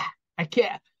 I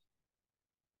can't.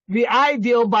 The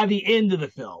ideal by the end of the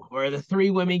film, where the three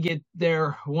women get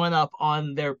their one up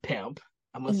on their pimp.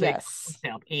 I'm gonna say Yes.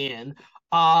 pimp in.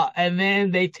 And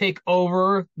then they take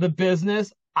over the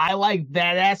business. I like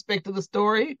that aspect of the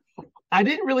story. I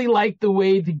didn't really like the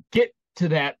way to get to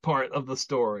that part of the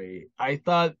story. I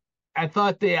thought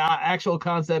the actual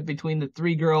concept between the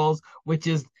three girls, which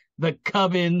is the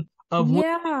coven of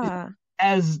Yeah.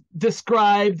 as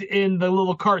described in the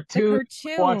little The cartoon.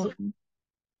 Watch. cartoon.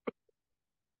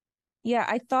 Yeah,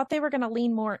 I thought they were going to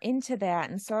lean more into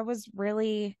that. And so I was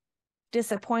really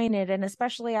disappointed. And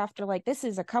especially after, like, this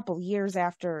is a couple years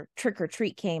after Trick or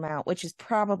Treat came out, which is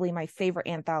probably my favorite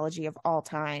anthology of all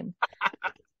time.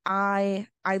 I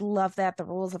love that. The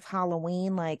Rules of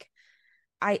Halloween. Like,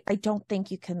 I don't think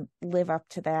you can live up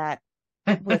to that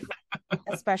with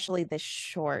especially this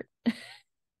short.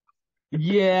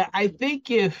 Yeah, I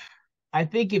think if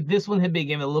this one had been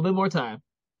given a little bit more time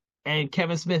and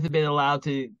Kevin Smith had been allowed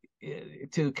to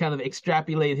kind of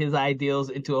extrapolate his ideals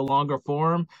into a longer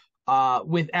form,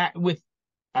 with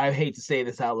I hate to say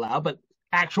this out loud, but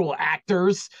actual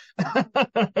actors,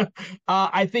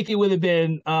 I think it would have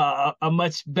been a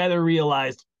much better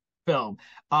realized film.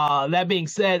 That being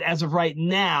said, as of right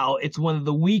now, it's one of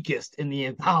the weakest in the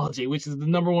anthology, which is the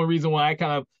number one reason why I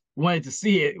kind of wanted to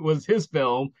see it was his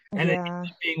film, and it ended Yeah. up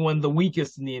being one of the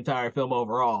weakest in the entire film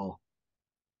overall.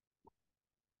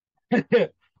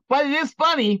 But it is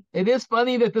funny. It is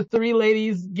funny that the three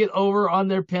ladies get over on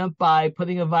their pimp by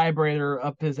putting a vibrator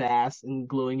up his ass and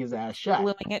gluing his ass shut.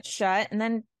 Gluing it shut and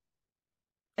then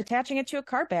attaching it to a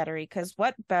car battery. Because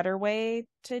what better way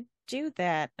to do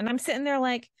that? And I'm sitting there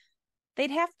like,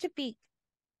 they'd have to be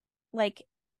like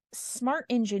smart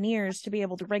engineers to be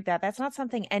able to rig that. That's not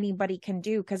something anybody can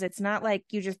do because it's not like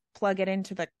you just plug it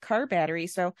into the car battery.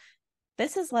 So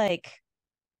this is like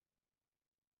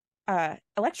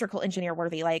electrical engineer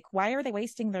worthy. Like, why are they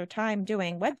wasting their time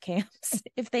doing webcams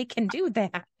if they can do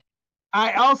that?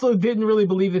 I also didn't really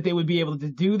believe that they would be able to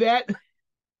do that.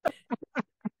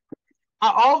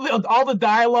 All the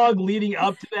dialogue leading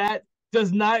up to that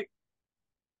does not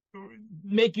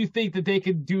make you think that they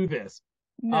could do this.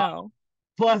 Uh, No.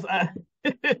 plus,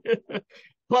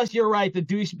 plus, you're right. The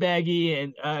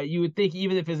douchebaggy, and you would think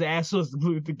even if his ass was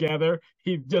glued together,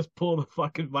 he'd just pull the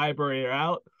fucking vibrator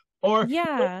out, or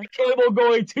Yeah. the cable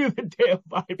going to the damn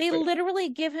They vibrator. literally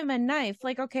give him a knife.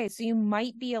 Like, okay, so you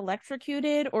might be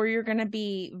electrocuted or you're going to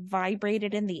be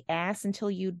vibrated in the ass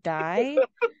until you die.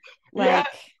 Yeah,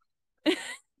 Like,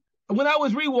 when I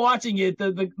was rewatching it,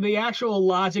 the actual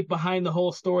logic behind the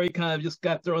whole story kind of just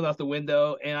got thrown out the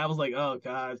window, and I was like, oh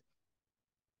god.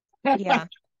 yeah.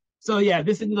 So yeah,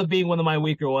 this ended up being one of my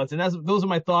weaker ones, and those are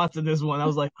my thoughts on this one. I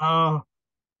was like, oh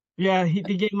yeah, he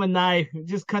gave him a knife,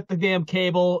 just cut the damn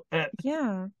cable.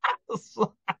 Yeah. It's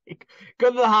like,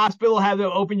 go to the hospital, have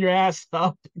them open your ass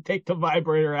up, take the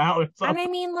vibrator out or And something. I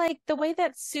mean, like, the way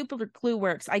that super glue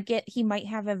works, I get he might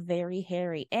have a very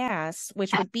hairy ass,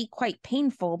 which would be quite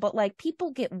painful, but like,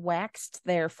 people get waxed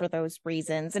there for those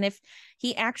reasons. And if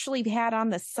he actually had on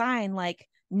the sign, like,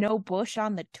 no bush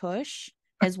on the tush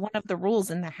as one of the rules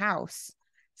in the house.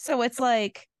 So it's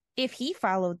like, if he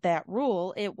followed that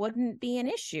rule, it wouldn't be an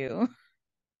issue.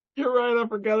 You're right, I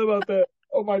forgot about that.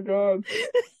 Oh my god.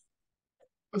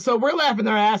 So we're laughing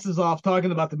our asses off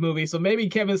talking about the movie. So maybe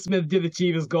Kevin Smith did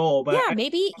achieve his goal, but Yeah,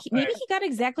 maybe he got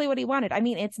exactly what he wanted. I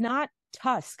mean, it's not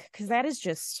Tusk because that is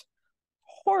just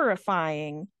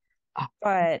horrifying.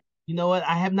 But you know what?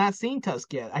 I have not seen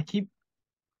Tusk yet. I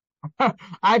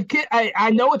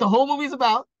know what the whole movie's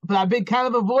about, but I've been kind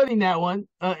of avoiding that one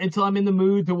until I'm in the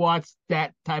mood to watch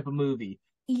that type of movie.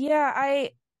 yeah,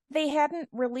 I they hadn't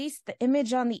released the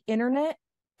image on the internet,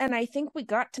 and I think we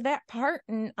got to that part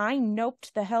and I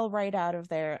noped the hell right out of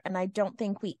there. And I don't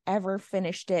think we ever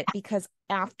finished it because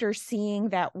after seeing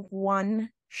that one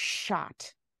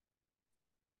shot,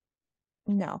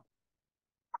 no.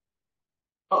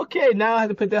 Okay, now I have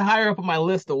to put that higher up on my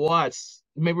list to watch.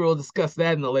 Maybe we'll discuss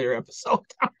that in a later episode.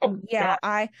 Oh Yeah,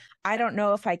 God. I don't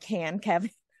know if I can, Kevin.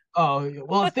 Oh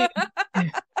well,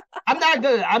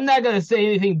 I'm not gonna say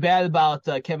anything bad about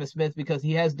Kevin Smith because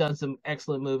he has done some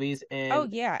excellent movies, Oh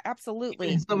and yeah, even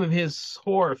absolutely. some of his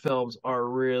horror films are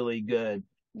really good.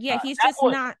 Yeah, he's That just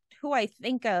one, not who I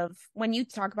think of when you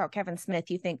talk about Kevin Smith.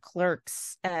 You think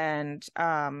Clerks and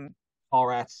All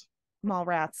Rats.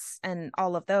 Mallrats and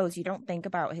all of those, you don't think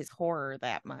about his horror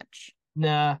that much.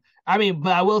 Nah, I mean,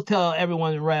 but I will tell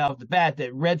everyone right off the bat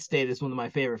that Red State is one of my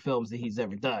favorite films that he's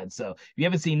ever done. So if you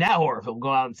haven't seen that horror film, go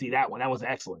out and see that one. That was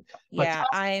excellent. But Yeah,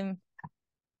 I'm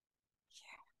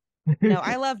no,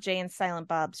 I love Jay and Silent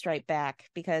Bob Strike Back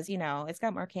because, it's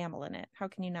got Mark Hamill in it. How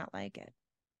can you not like it?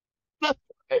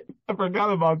 I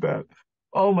forgot about that.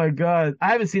 Oh my God, I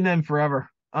haven't seen that in forever.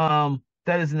 That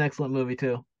is an excellent movie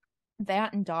too.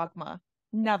 That and Dogma,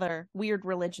 another weird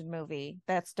religion movie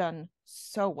that's done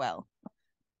so well.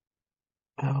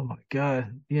 Oh my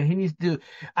God, yeah, he needs to do.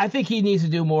 I think he needs to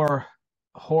do more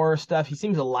horror stuff. He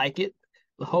seems to like it.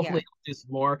 Yeah, Hopefully, he'll do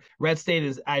some more. Red State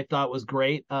is I thought was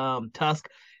great. Tusk.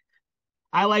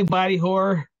 I like body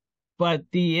horror, but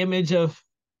the image of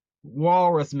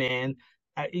Walrus Man,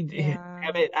 yeah,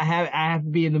 I have to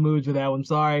be in the mood for that one.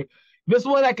 Sorry. This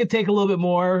one I could take a little bit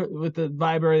more with the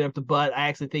vibrator up the butt. I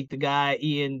actually think the guy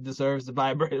Ian deserves the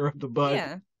vibrator up the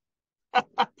butt.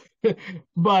 yeah.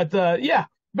 But yeah,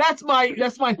 that's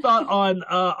my thought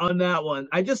on that one.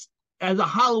 I just as a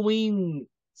Halloween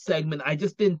segment, I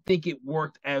just didn't think it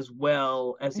worked as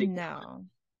well as it No,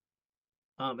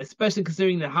 especially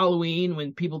considering the Halloween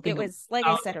when people it think of was like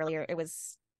I said earlier. It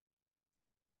was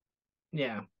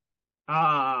yeah.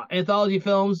 Anthology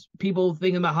films, people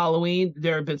thinking about Halloween,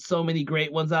 there have been so many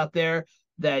great ones out there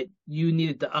that you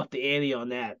needed to up the ante on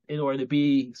that in order to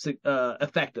be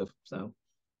effective. So,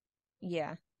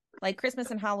 yeah, like Christmas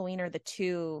and Halloween are the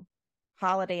two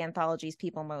holiday anthologies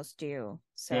people most do.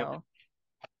 yeah. So,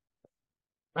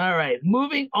 All right,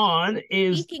 moving on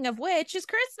is speaking of which, is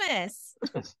Christmas.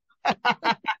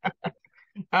 all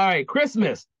right,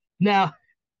 Christmas. Now,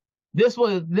 this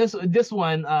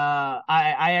one I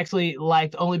actually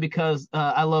liked only because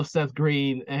I love Seth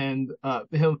Green and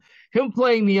him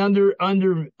playing the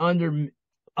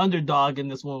underdog in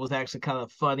this one was actually kind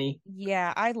of funny.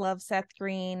 Yeah, I love Seth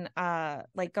Green.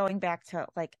 Like going back to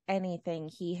like anything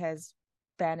he has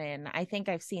been in. I think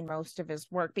I've seen most of his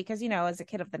work because, as a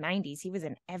kid of the 90s, he was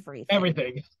in everything.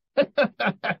 Everything.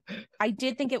 I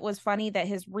did think it was funny that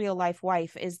his real life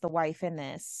wife is the wife in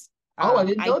this. Oh, I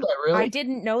didn't I know that I really.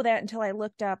 didn't know that until I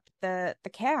looked up the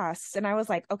cast and I was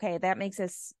like, okay, that makes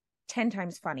this 10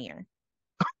 times funnier.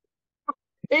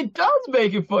 It does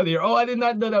make it funnier. Oh, I did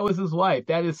not know that was his wife.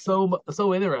 That is so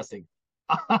interesting.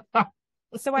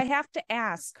 So I have to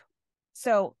ask,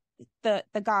 so the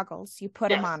goggles, you put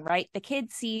them Yes. on, right? The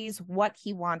kid sees what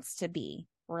he wants to be,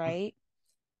 right?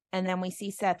 And then we see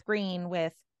Seth Green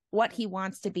with what he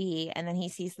wants to be, and then he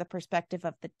sees the perspective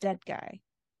of the dead guy.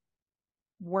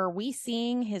 Were we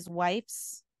seeing his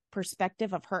wife's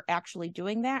perspective of her actually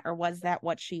doing that, or was that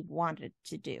what she wanted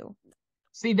to do?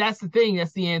 See, that's the thing.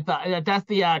 That's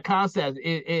the concept.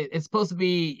 It's supposed to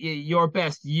be your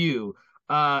best you.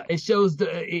 It shows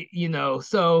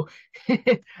so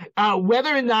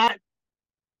whether or not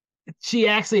she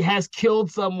actually has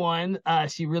killed someone,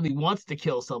 she really wants to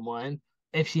kill someone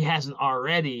if she hasn't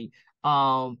already.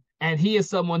 And he is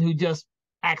someone who just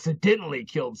accidentally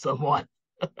killed someone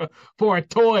for a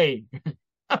toy.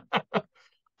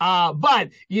 But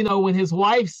when his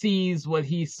wife sees what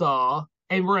he saw,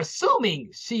 and we're assuming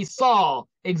she saw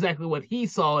exactly what he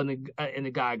saw in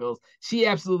the goggles, she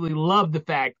absolutely loved the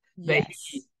fact that he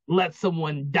Yes. let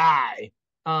someone die.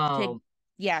 To, Um,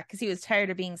 yeah, because he was tired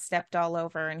of being stepped all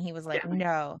over and he was like,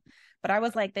 no. But I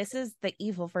was like, this is the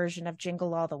evil version of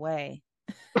Jingle All the Way.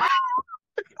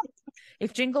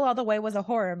 If Jingle All the Way was a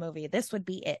horror movie, this would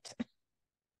be it.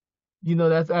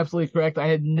 that's absolutely correct.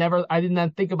 I did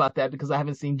not think about that because I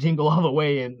haven't seen Jingle All the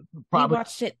Way in We probably.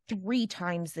 watched it 3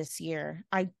 times this year.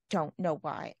 I don't know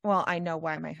why. Well, I know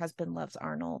why. My husband loves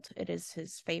Arnold. It is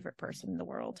his favorite person in the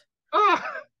world. Ah,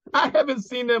 I haven't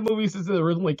seen that movie since it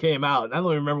originally came out. I don't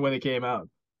even remember when it came out.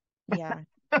 Yeah,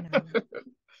 no.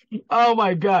 Oh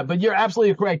my God! But you're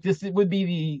absolutely correct. This would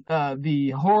be the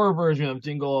horror version of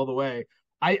Jingle All the Way.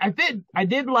 I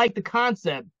did like the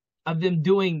concept of them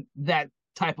doing that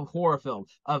type of horror film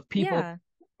of people Yeah.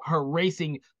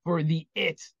 racing for the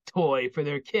It toy for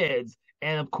their kids,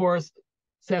 and of course,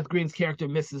 Seth Green's character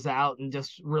misses out and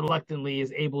just reluctantly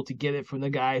is able to get it from the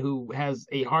guy who has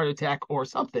a heart attack or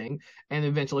something and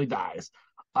eventually dies.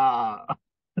 Uh,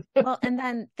 Well, and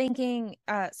then thinking,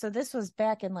 so this was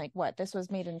back in like what? This was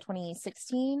made in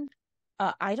 2016.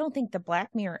 I don't think the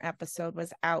Black Mirror episode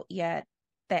was out yet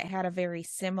that had a very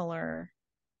similar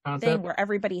thing concept. where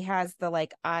everybody has the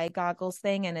like eye goggles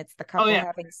thing and it's the Oh couple yeah.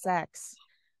 having sex.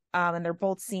 And they're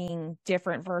both seeing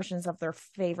different versions of their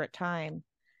favorite time.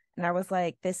 And I was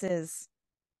like, it's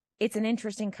an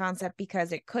interesting concept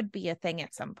because it could be a thing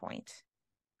at some point.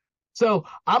 So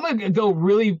I'm gonna go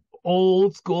really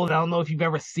old school. And I don't know if you've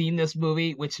ever seen this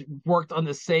movie, which worked on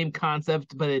the same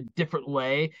concept but a different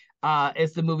way.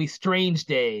 It's the movie Strange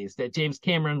Days that James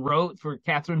Cameron wrote for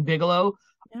Catherine Bigelow.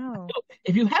 No.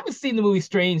 If you haven't seen the movie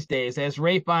Strange Days, it has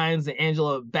Ray Fiennes and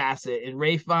Angela Bassett, and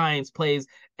Ray Fiennes plays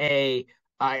a,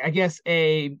 I guess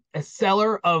a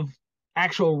seller of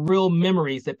actual real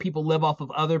memories that people live off of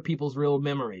other people's real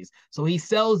memories. So he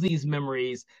sells these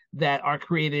memories that are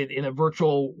created in a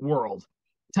virtual world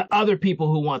to other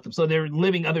people who want them. So they're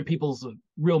living other people's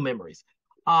real memories.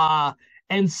 Uh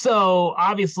and so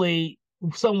obviously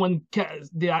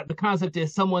the concept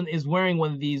is someone is wearing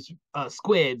one of these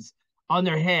squids on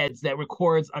their heads that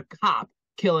records a cop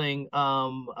killing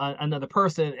another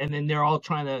person, and then they're all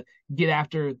trying to get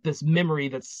after this memory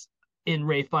that's in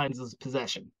Ray Fiennes'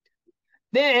 possession.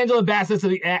 Then Angela Bassett's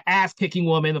an ass kicking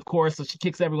woman, of course, so she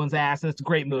kicks everyone's ass, and it's a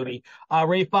great movie.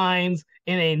 Ray Fiennes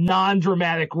in a non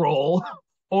dramatic role,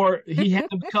 or he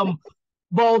hasn't become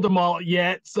Voldemort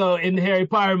yet. So in the Harry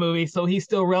Potter movie, so he's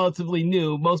still relatively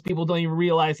new. Most people don't even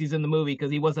realize he's in the movie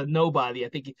because he was a nobody. I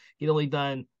think he'd only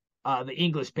done the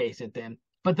English Patient then.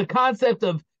 But the concept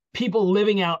of people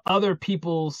living out other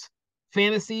people's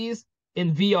fantasies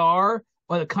in VR,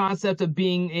 or the concept of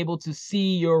being able to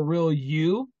see your real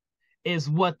you, is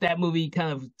what that movie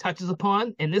kind of touches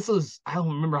upon. And this was, I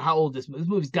don't remember how old this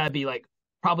movie's got to be, like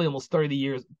probably almost 30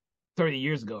 years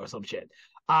ago or some shit.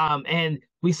 And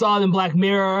we saw it in Black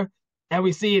Mirror, and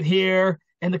we see it here,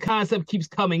 and the concept keeps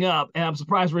coming up, and I'm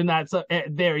surprised we're not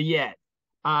there yet.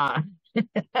 Uh,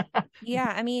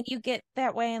 Yeah, I mean, you get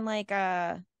that way in like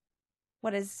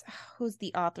who's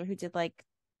the author who did like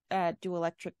Do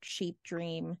Electric Sheep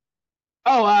Dream?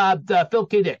 Phil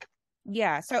K. Dick.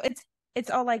 Yeah, so it's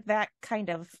all like that kind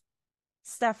of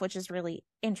stuff, which is really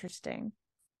interesting.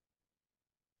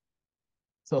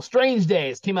 So Strange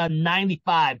Days came out in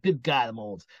 '95. Good God, I'm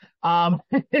old.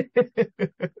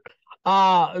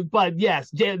 But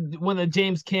yes, one of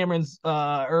James Cameron's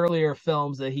earlier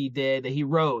films that he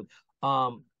wrote.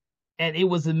 And it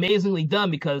was amazingly done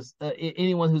because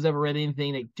anyone who's ever read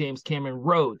anything that James Cameron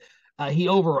wrote, he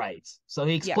overwrites. So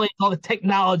he Yeah. explains all the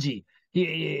technology.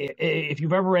 If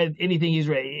you've ever read anything he's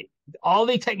read, all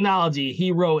the technology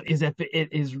he wrote is that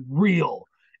it is real.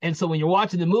 And so when you're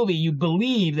watching the movie, you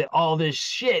believe that all this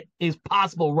shit is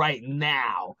possible right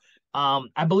now.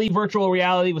 I believe virtual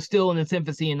reality was still in its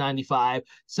infancy in '95,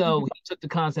 so he took the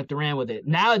concept and ran with it.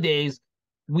 Nowadays,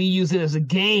 we use it as a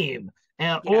game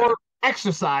or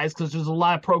exercise, because there's a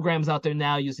lot of programs out there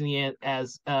now using it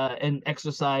as an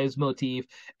exercise motif,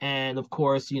 and of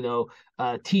course,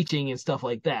 teaching and stuff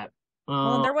like that.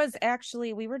 Well, and there was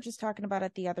actually, we were just talking about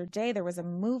it the other day. There was a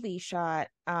movie shot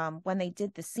when they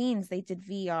did the scenes, they did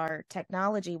VR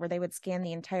technology where they would scan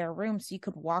the entire room so you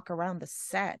could walk around the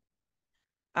set.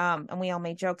 And we all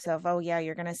made jokes of, oh, yeah,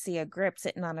 you're going to see a grip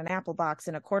sitting on an apple box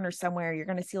in a corner somewhere. You're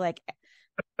going to see like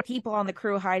people on the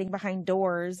crew hiding behind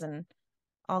doors and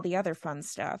all the other fun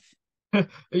stuff.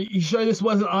 You sure this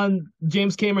wasn't on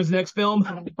James Cameron's next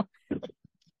film?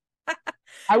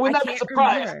 I would not be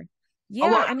surprised. Remember.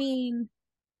 Yeah, I mean,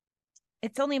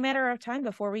 it's only a matter of time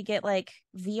before we get like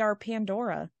VR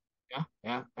Pandora.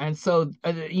 Yeah. And so,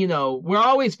 we're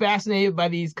always fascinated by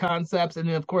these concepts. And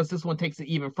then, of course, this one takes it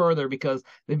even further because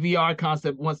the VR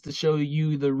concept wants to show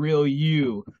you the real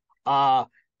you.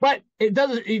 But it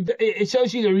doesn't, it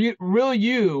shows you the real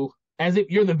you as if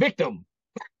you're the victim.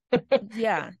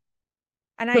 Yeah.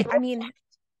 And I mean,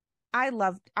 I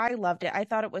loved it. I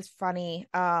thought it was funny.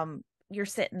 You're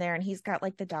sitting there and he's got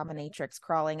like the dominatrix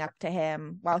crawling up to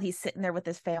him while he's sitting there with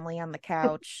his family on the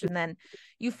couch. And then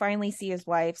you finally see his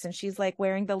wife's and she's like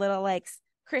wearing the little like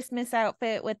Christmas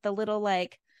outfit with the little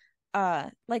like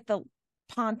the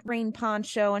rain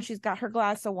poncho, and she's got her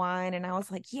glass of wine. And I was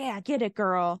like, yeah, get it,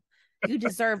 girl. You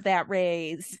deserve that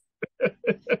raise.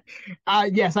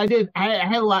 Yes, I did. I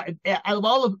had a lot out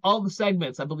of all the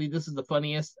segments. I believe this is the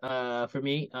funniest for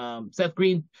me. Seth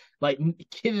Green like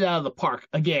hit it out of the park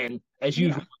again, as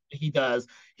usual. He does.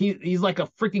 He's like a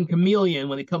freaking chameleon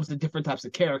when it comes to different types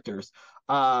of characters.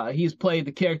 He's played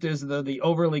the characters, the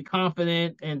overly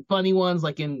confident and funny ones,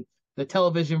 like in the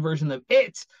television version of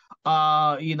It.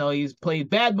 He's played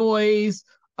bad boys.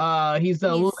 He's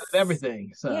done a little bit of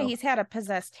everything. So yeah, he's had a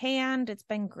possessed hand. It's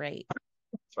been great.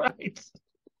 That's right.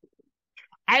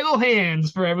 Idle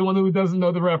Hands, for everyone who doesn't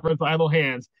know the reference, Idle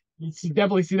Hands. You should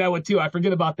definitely see that one too. I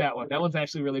forget about that one. That one's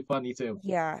actually really funny too.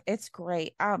 Yeah, it's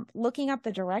great. Looking up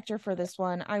the director for this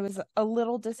one, I was a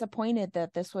little disappointed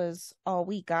that this was all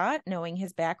we got, knowing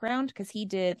his background, because he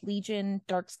did Legion,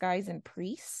 Dark Skies, and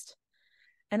Priest.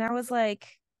 And I was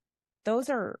like, those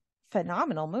are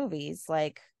phenomenal movies.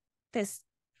 Like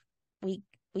we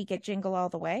we get Jingle All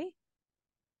the Way.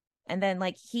 And then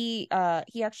like he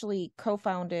actually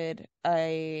co-founded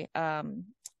a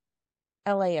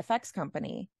LAFX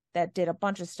company that did a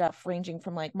bunch of stuff ranging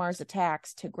from like Mars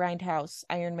Attacks to Grindhouse,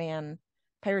 Iron Man,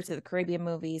 Pirates of the Caribbean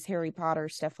movies, Harry Potter,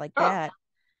 stuff like that.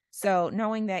 So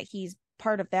knowing that he's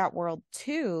part of that world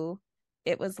too,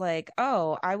 it was like,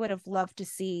 oh, I would have loved to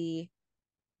see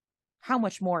how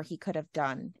much more he could have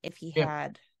done if he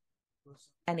had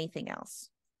anything else.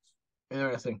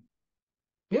 Interesting.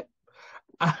 Yep.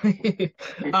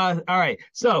 All right.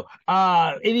 So,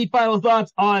 any final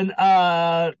thoughts on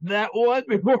that one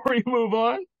before we move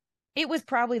on? It was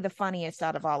probably the funniest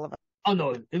out of all of them. Oh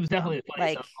no, it was definitely the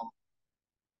funniest. Like,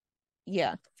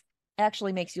 yeah,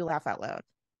 actually makes you laugh out loud.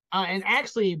 And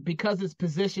actually, because it's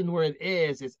positioned where it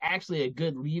is, it's actually a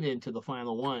good lead into the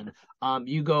final one.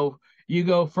 You go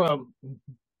from,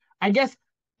 I guess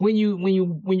when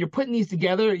you're putting these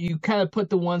together, you kind of put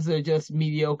the ones that are just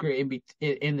mediocre in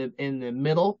the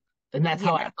middle, and that's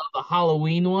how I saw the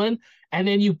Halloween one. And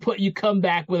then you come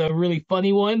back with a really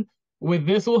funny one with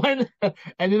this one,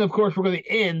 and then of course we're going to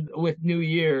end with New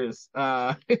Year's.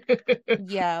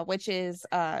 Yeah, which is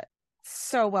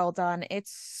so well done.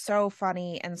 It's so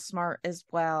funny and smart as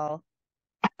well.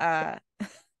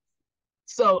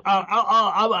 So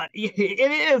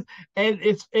it is, and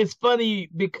it's funny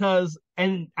because,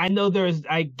 and I know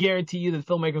I guarantee you that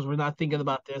filmmakers were not thinking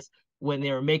about this when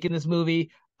they were making this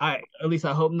movie. At least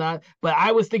I hope not. But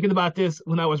I was thinking about this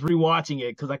when I was rewatching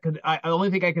it because the only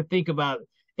thing I could think about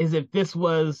is if this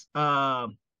was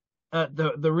the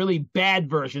really bad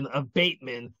version of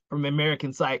Bateman from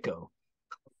American Psycho.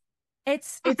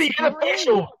 It's the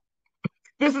ineffectual.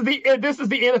 This is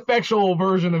the ineffectual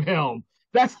version of him.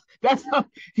 That's how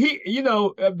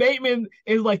Bateman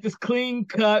is like this clean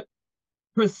cut,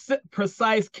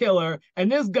 precise killer,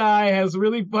 and this guy has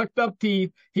really fucked up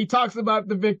teeth. He talks about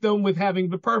the victim with having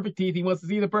the perfect teeth. He wants to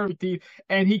see the perfect teeth,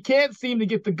 and he can't seem to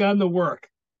get the gun to work.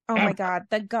 Oh my God,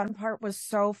 the gun part was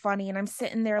so funny, and I'm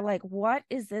sitting there like, what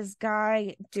is this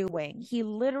guy doing? He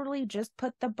literally just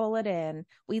put the bullet in.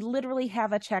 We literally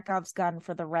have a Chekhov's gun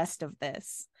for the rest of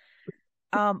this.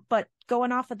 But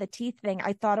going off of the teeth thing,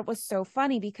 I thought it was so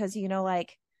funny because,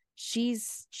 like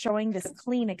she's showing this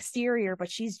clean exterior, but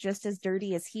she's just as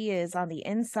dirty as he is on the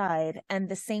inside. And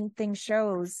the same thing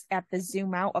shows at the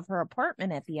zoom out of her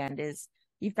apartment at the end is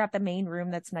you've got the main room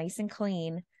that's nice and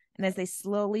clean. And as they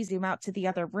slowly zoom out to the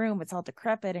other room, it's all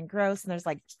decrepit and gross. And there's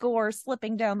like gore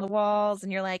slipping down the walls.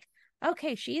 And you're like,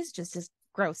 okay, she's just as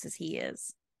gross as he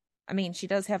is. I mean, she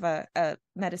does have a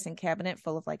medicine cabinet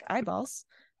full of like eyeballs,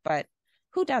 but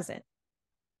who doesn't?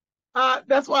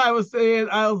 That's why I was saying,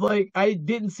 I was like, I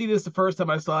didn't see this the first time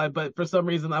I saw it, but for some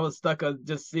reason I was stuck on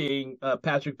just seeing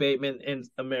Patrick Bateman in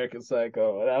American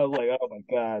Psycho, and I was like, oh my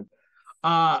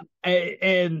God.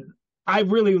 And I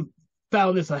really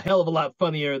found this a hell of a lot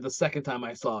funnier the second time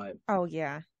I saw it. Oh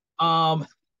yeah. I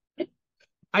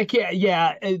can't.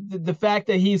 Yeah, the fact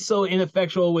that he's so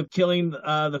ineffectual with killing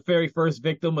the very first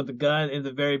victim with the gun in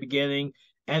the very beginning,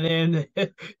 and then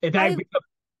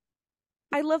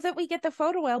I love that we get the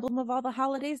photo album of all the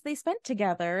holidays they spent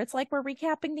together. It's like we're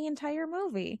recapping the entire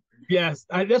movie. Yes,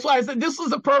 that's why I said this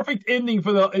was a perfect ending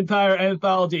for the entire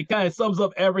anthology. It kind of sums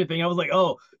up everything. I was like,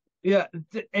 oh, yeah,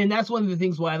 and that's one of the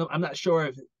things why I'm not sure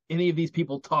if any of these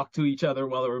people talked to each other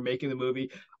while they were making the movie,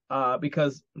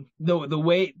 because the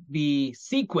way the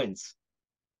sequence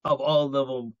of all of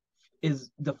them is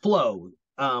the flow.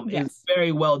 Is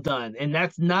very well done, and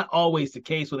that's not always the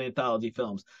case with anthology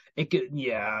films.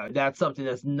 That's something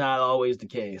that's not always the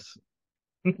case.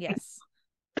 Yes.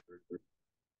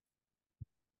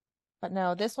 But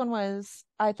no, this one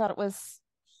I thought it was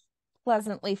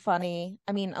pleasantly funny.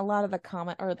 I mean, a lot of the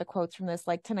comment or the quotes from this,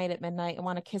 like tonight at midnight, I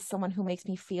want to kiss someone who makes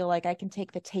me feel like I can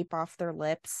take the tape off their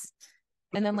lips.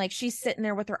 And then like she's sitting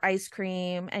there with her ice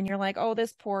cream and you're like, oh,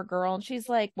 this poor girl. And she's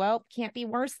like, well, can't be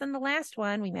worse than the last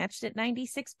one. We matched at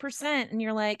 96%. And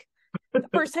you're like, the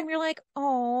first time you're like,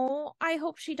 oh, I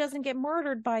hope she doesn't get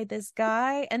murdered by this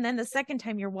guy. And then the second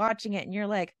time you're watching it and you're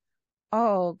like,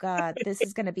 oh God, this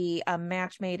is going to be a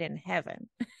match made in heaven.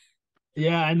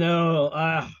 Yeah, I know.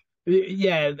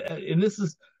 And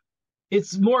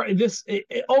it's more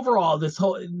overall this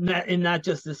whole, and not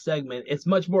just this segment, it's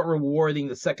much more rewarding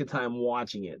the second time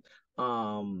watching it,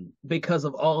 because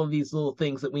of all of these little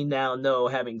things that we now know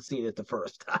having seen it the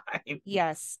first time.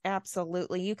 Yes,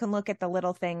 absolutely. You can look at the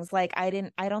little things. Like I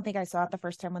don't think I saw it the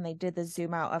first time when they did the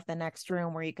zoom out of the next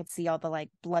room where you could see all the like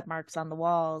blood marks on the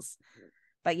walls.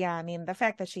 But yeah, I mean, the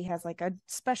fact that she has like a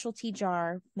specialty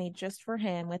jar made just for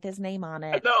him with his name on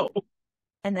it. No.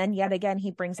 And then yet again, he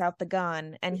brings out the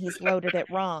gun and he's loaded it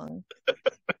wrong.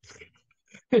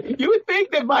 You would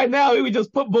think that by now he would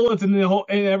just put bullets in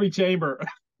every chamber.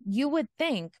 You would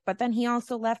think, but then he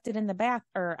also left it in the bath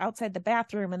or outside the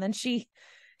bathroom, and then he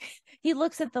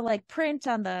looks at the like print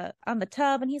on the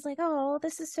tub, and he's like, "Oh,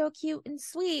 this is so cute and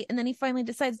sweet." And then he finally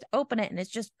decides to open it, and it's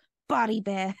just body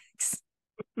bags.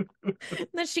 And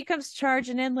then she comes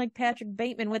charging in like Patrick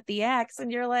Bateman with the axe,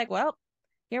 and you're like, "Well,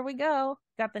 here we go."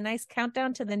 Got the nice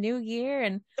countdown to the new year,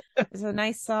 and there's a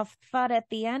nice soft thud at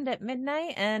the end at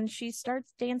midnight, and she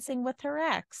starts dancing with her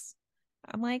axe.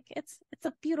 I'm like, it's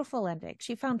a beautiful ending.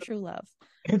 She found true love.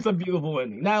 It's a beautiful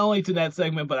ending, not only to that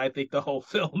segment, but I think the whole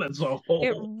film as a whole.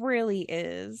 It really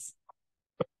is.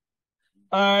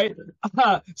 All right.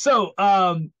 So,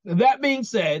 that being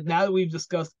said, now that we've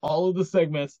discussed all of the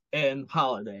segments and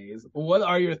holidays, what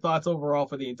are your thoughts overall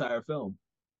for the entire film?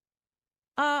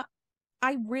 Uh,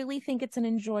 I really think it's an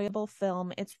enjoyable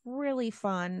film. It's really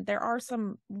fun. There are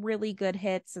some really good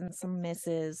hits and some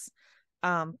misses.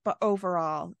 But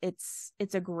overall, it's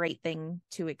a great thing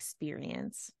to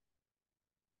experience.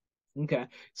 Okay,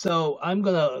 so I'm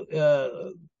gonna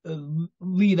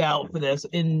lead out for this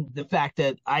in the fact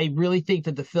that I really think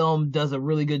that the film does a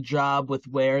really good job with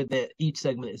where each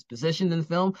segment is positioned in the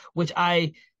film, which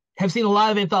I have seen a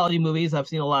lot of anthology movies. I've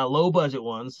seen a lot of low budget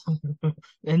ones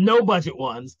and no budget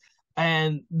ones,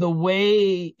 and the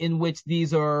way in which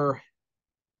these are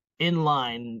in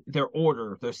line, their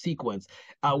order, their sequence,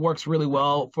 works really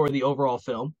well for the overall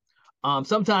film.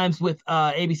 Sometimes with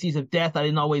ABCs of Death, I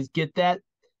didn't always get that,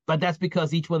 but that's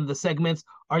because each one of the segments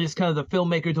are just kind of the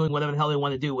filmmaker doing whatever the hell they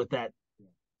want to do with that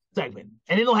segment,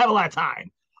 and they don't have a lot of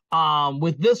time.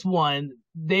 With this one,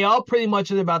 they all pretty much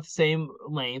are about the same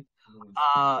length.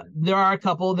 There are a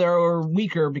couple that are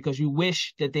weaker because you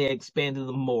wish that they expanded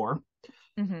them more.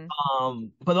 Mm-hmm.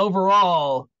 But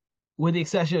overall, with the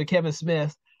exception of Kevin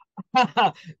Smith,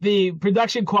 the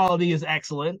production quality is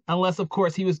excellent, unless of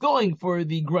course he was going for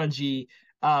the grungy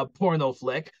porno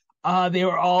flick. They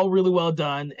were all really well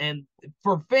done, and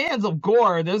for fans of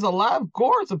gore, there's a lot of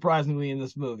gore surprisingly in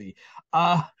this movie.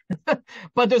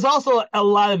 But there's also a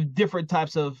lot of different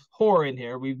types of horror in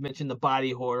here. We've mentioned the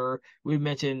body horror. We've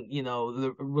mentioned,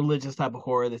 the religious type of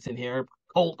horror that's in here,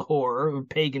 cult horror,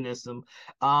 paganism.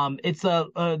 This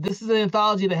is an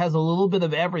anthology that has a little bit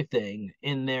of everything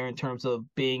in there in terms of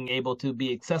being able to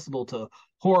be accessible to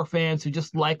horror fans who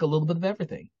just like a little bit of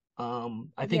everything. I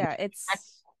think Yeah,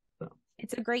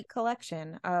 it's a great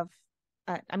collection of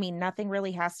I mean, nothing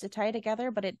really has to tie together,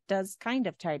 but it does kind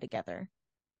of tie together.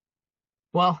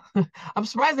 Well, I'm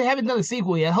surprised they haven't done a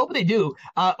sequel yet. I hope they do,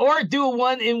 or do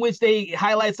one in which they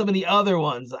highlight some of the other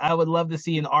ones. I would love to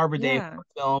see an Arbor Day Yeah,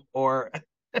 film, or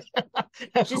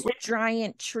just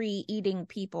giant tree eating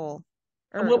people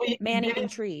well, or man eating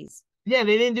trees. yeah,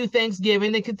 they didn't do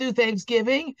Thanksgiving. They could do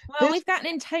Thanksgiving. Well, we've got an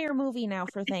entire movie now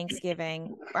for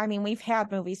Thanksgiving. I mean, we've had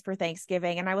movies for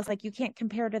Thanksgiving, and I was like, you can't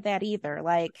compare to that either.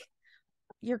 Like,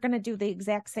 you're gonna do the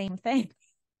exact same thing.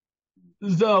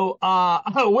 So,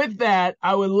 with that,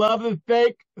 I would love to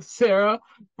thank Sarah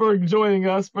for joining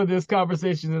us for this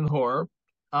conversation in horror.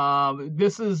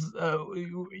 This is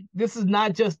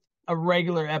not just a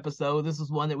regular episode. This is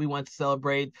one that we want to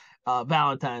celebrate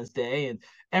Valentine's Day and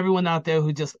everyone out there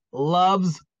who just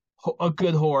loves a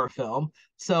good horror film.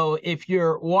 So, if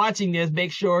you're watching this,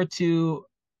 make sure to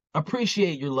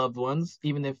appreciate your loved ones,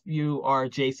 even if you are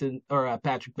Jason or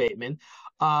Patrick Bateman.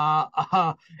 Uh,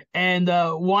 uh, and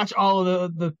watch all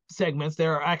of the segments.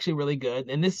 They're actually really good.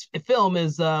 And this film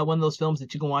is one of those films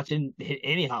that you can watch in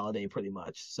any holiday pretty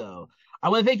much. So I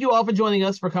want to thank you all for joining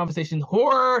us for Conversation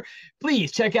Horror.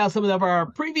 Please check out some of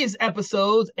our previous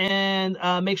episodes and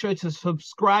make sure to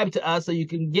subscribe to us so you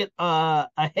can get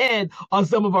ahead on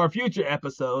some of our future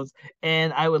episodes.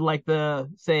 And I would like to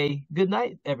say good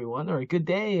night, everyone, or a good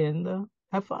day, and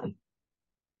have fun.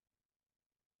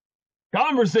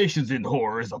 Conversations in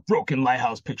Horror is a Broken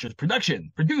Lighthouse Pictures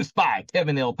production, produced by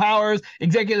Kevin L. Powers,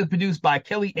 executive produced by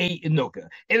Kelly A. Inoka,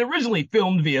 and originally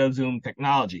filmed via Zoom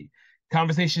technology.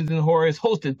 Conversations in Horror is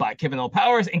hosted by Kevin L.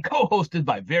 Powers and co-hosted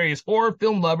by various horror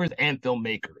film lovers and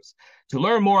filmmakers. To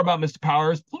learn more about Mr.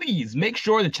 Powers, please make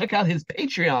sure to check out his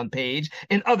Patreon page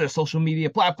and other social media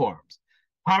platforms.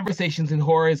 Conversations in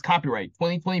Horror is copyright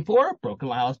 2024 Broken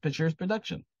Lighthouse Pictures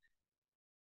production.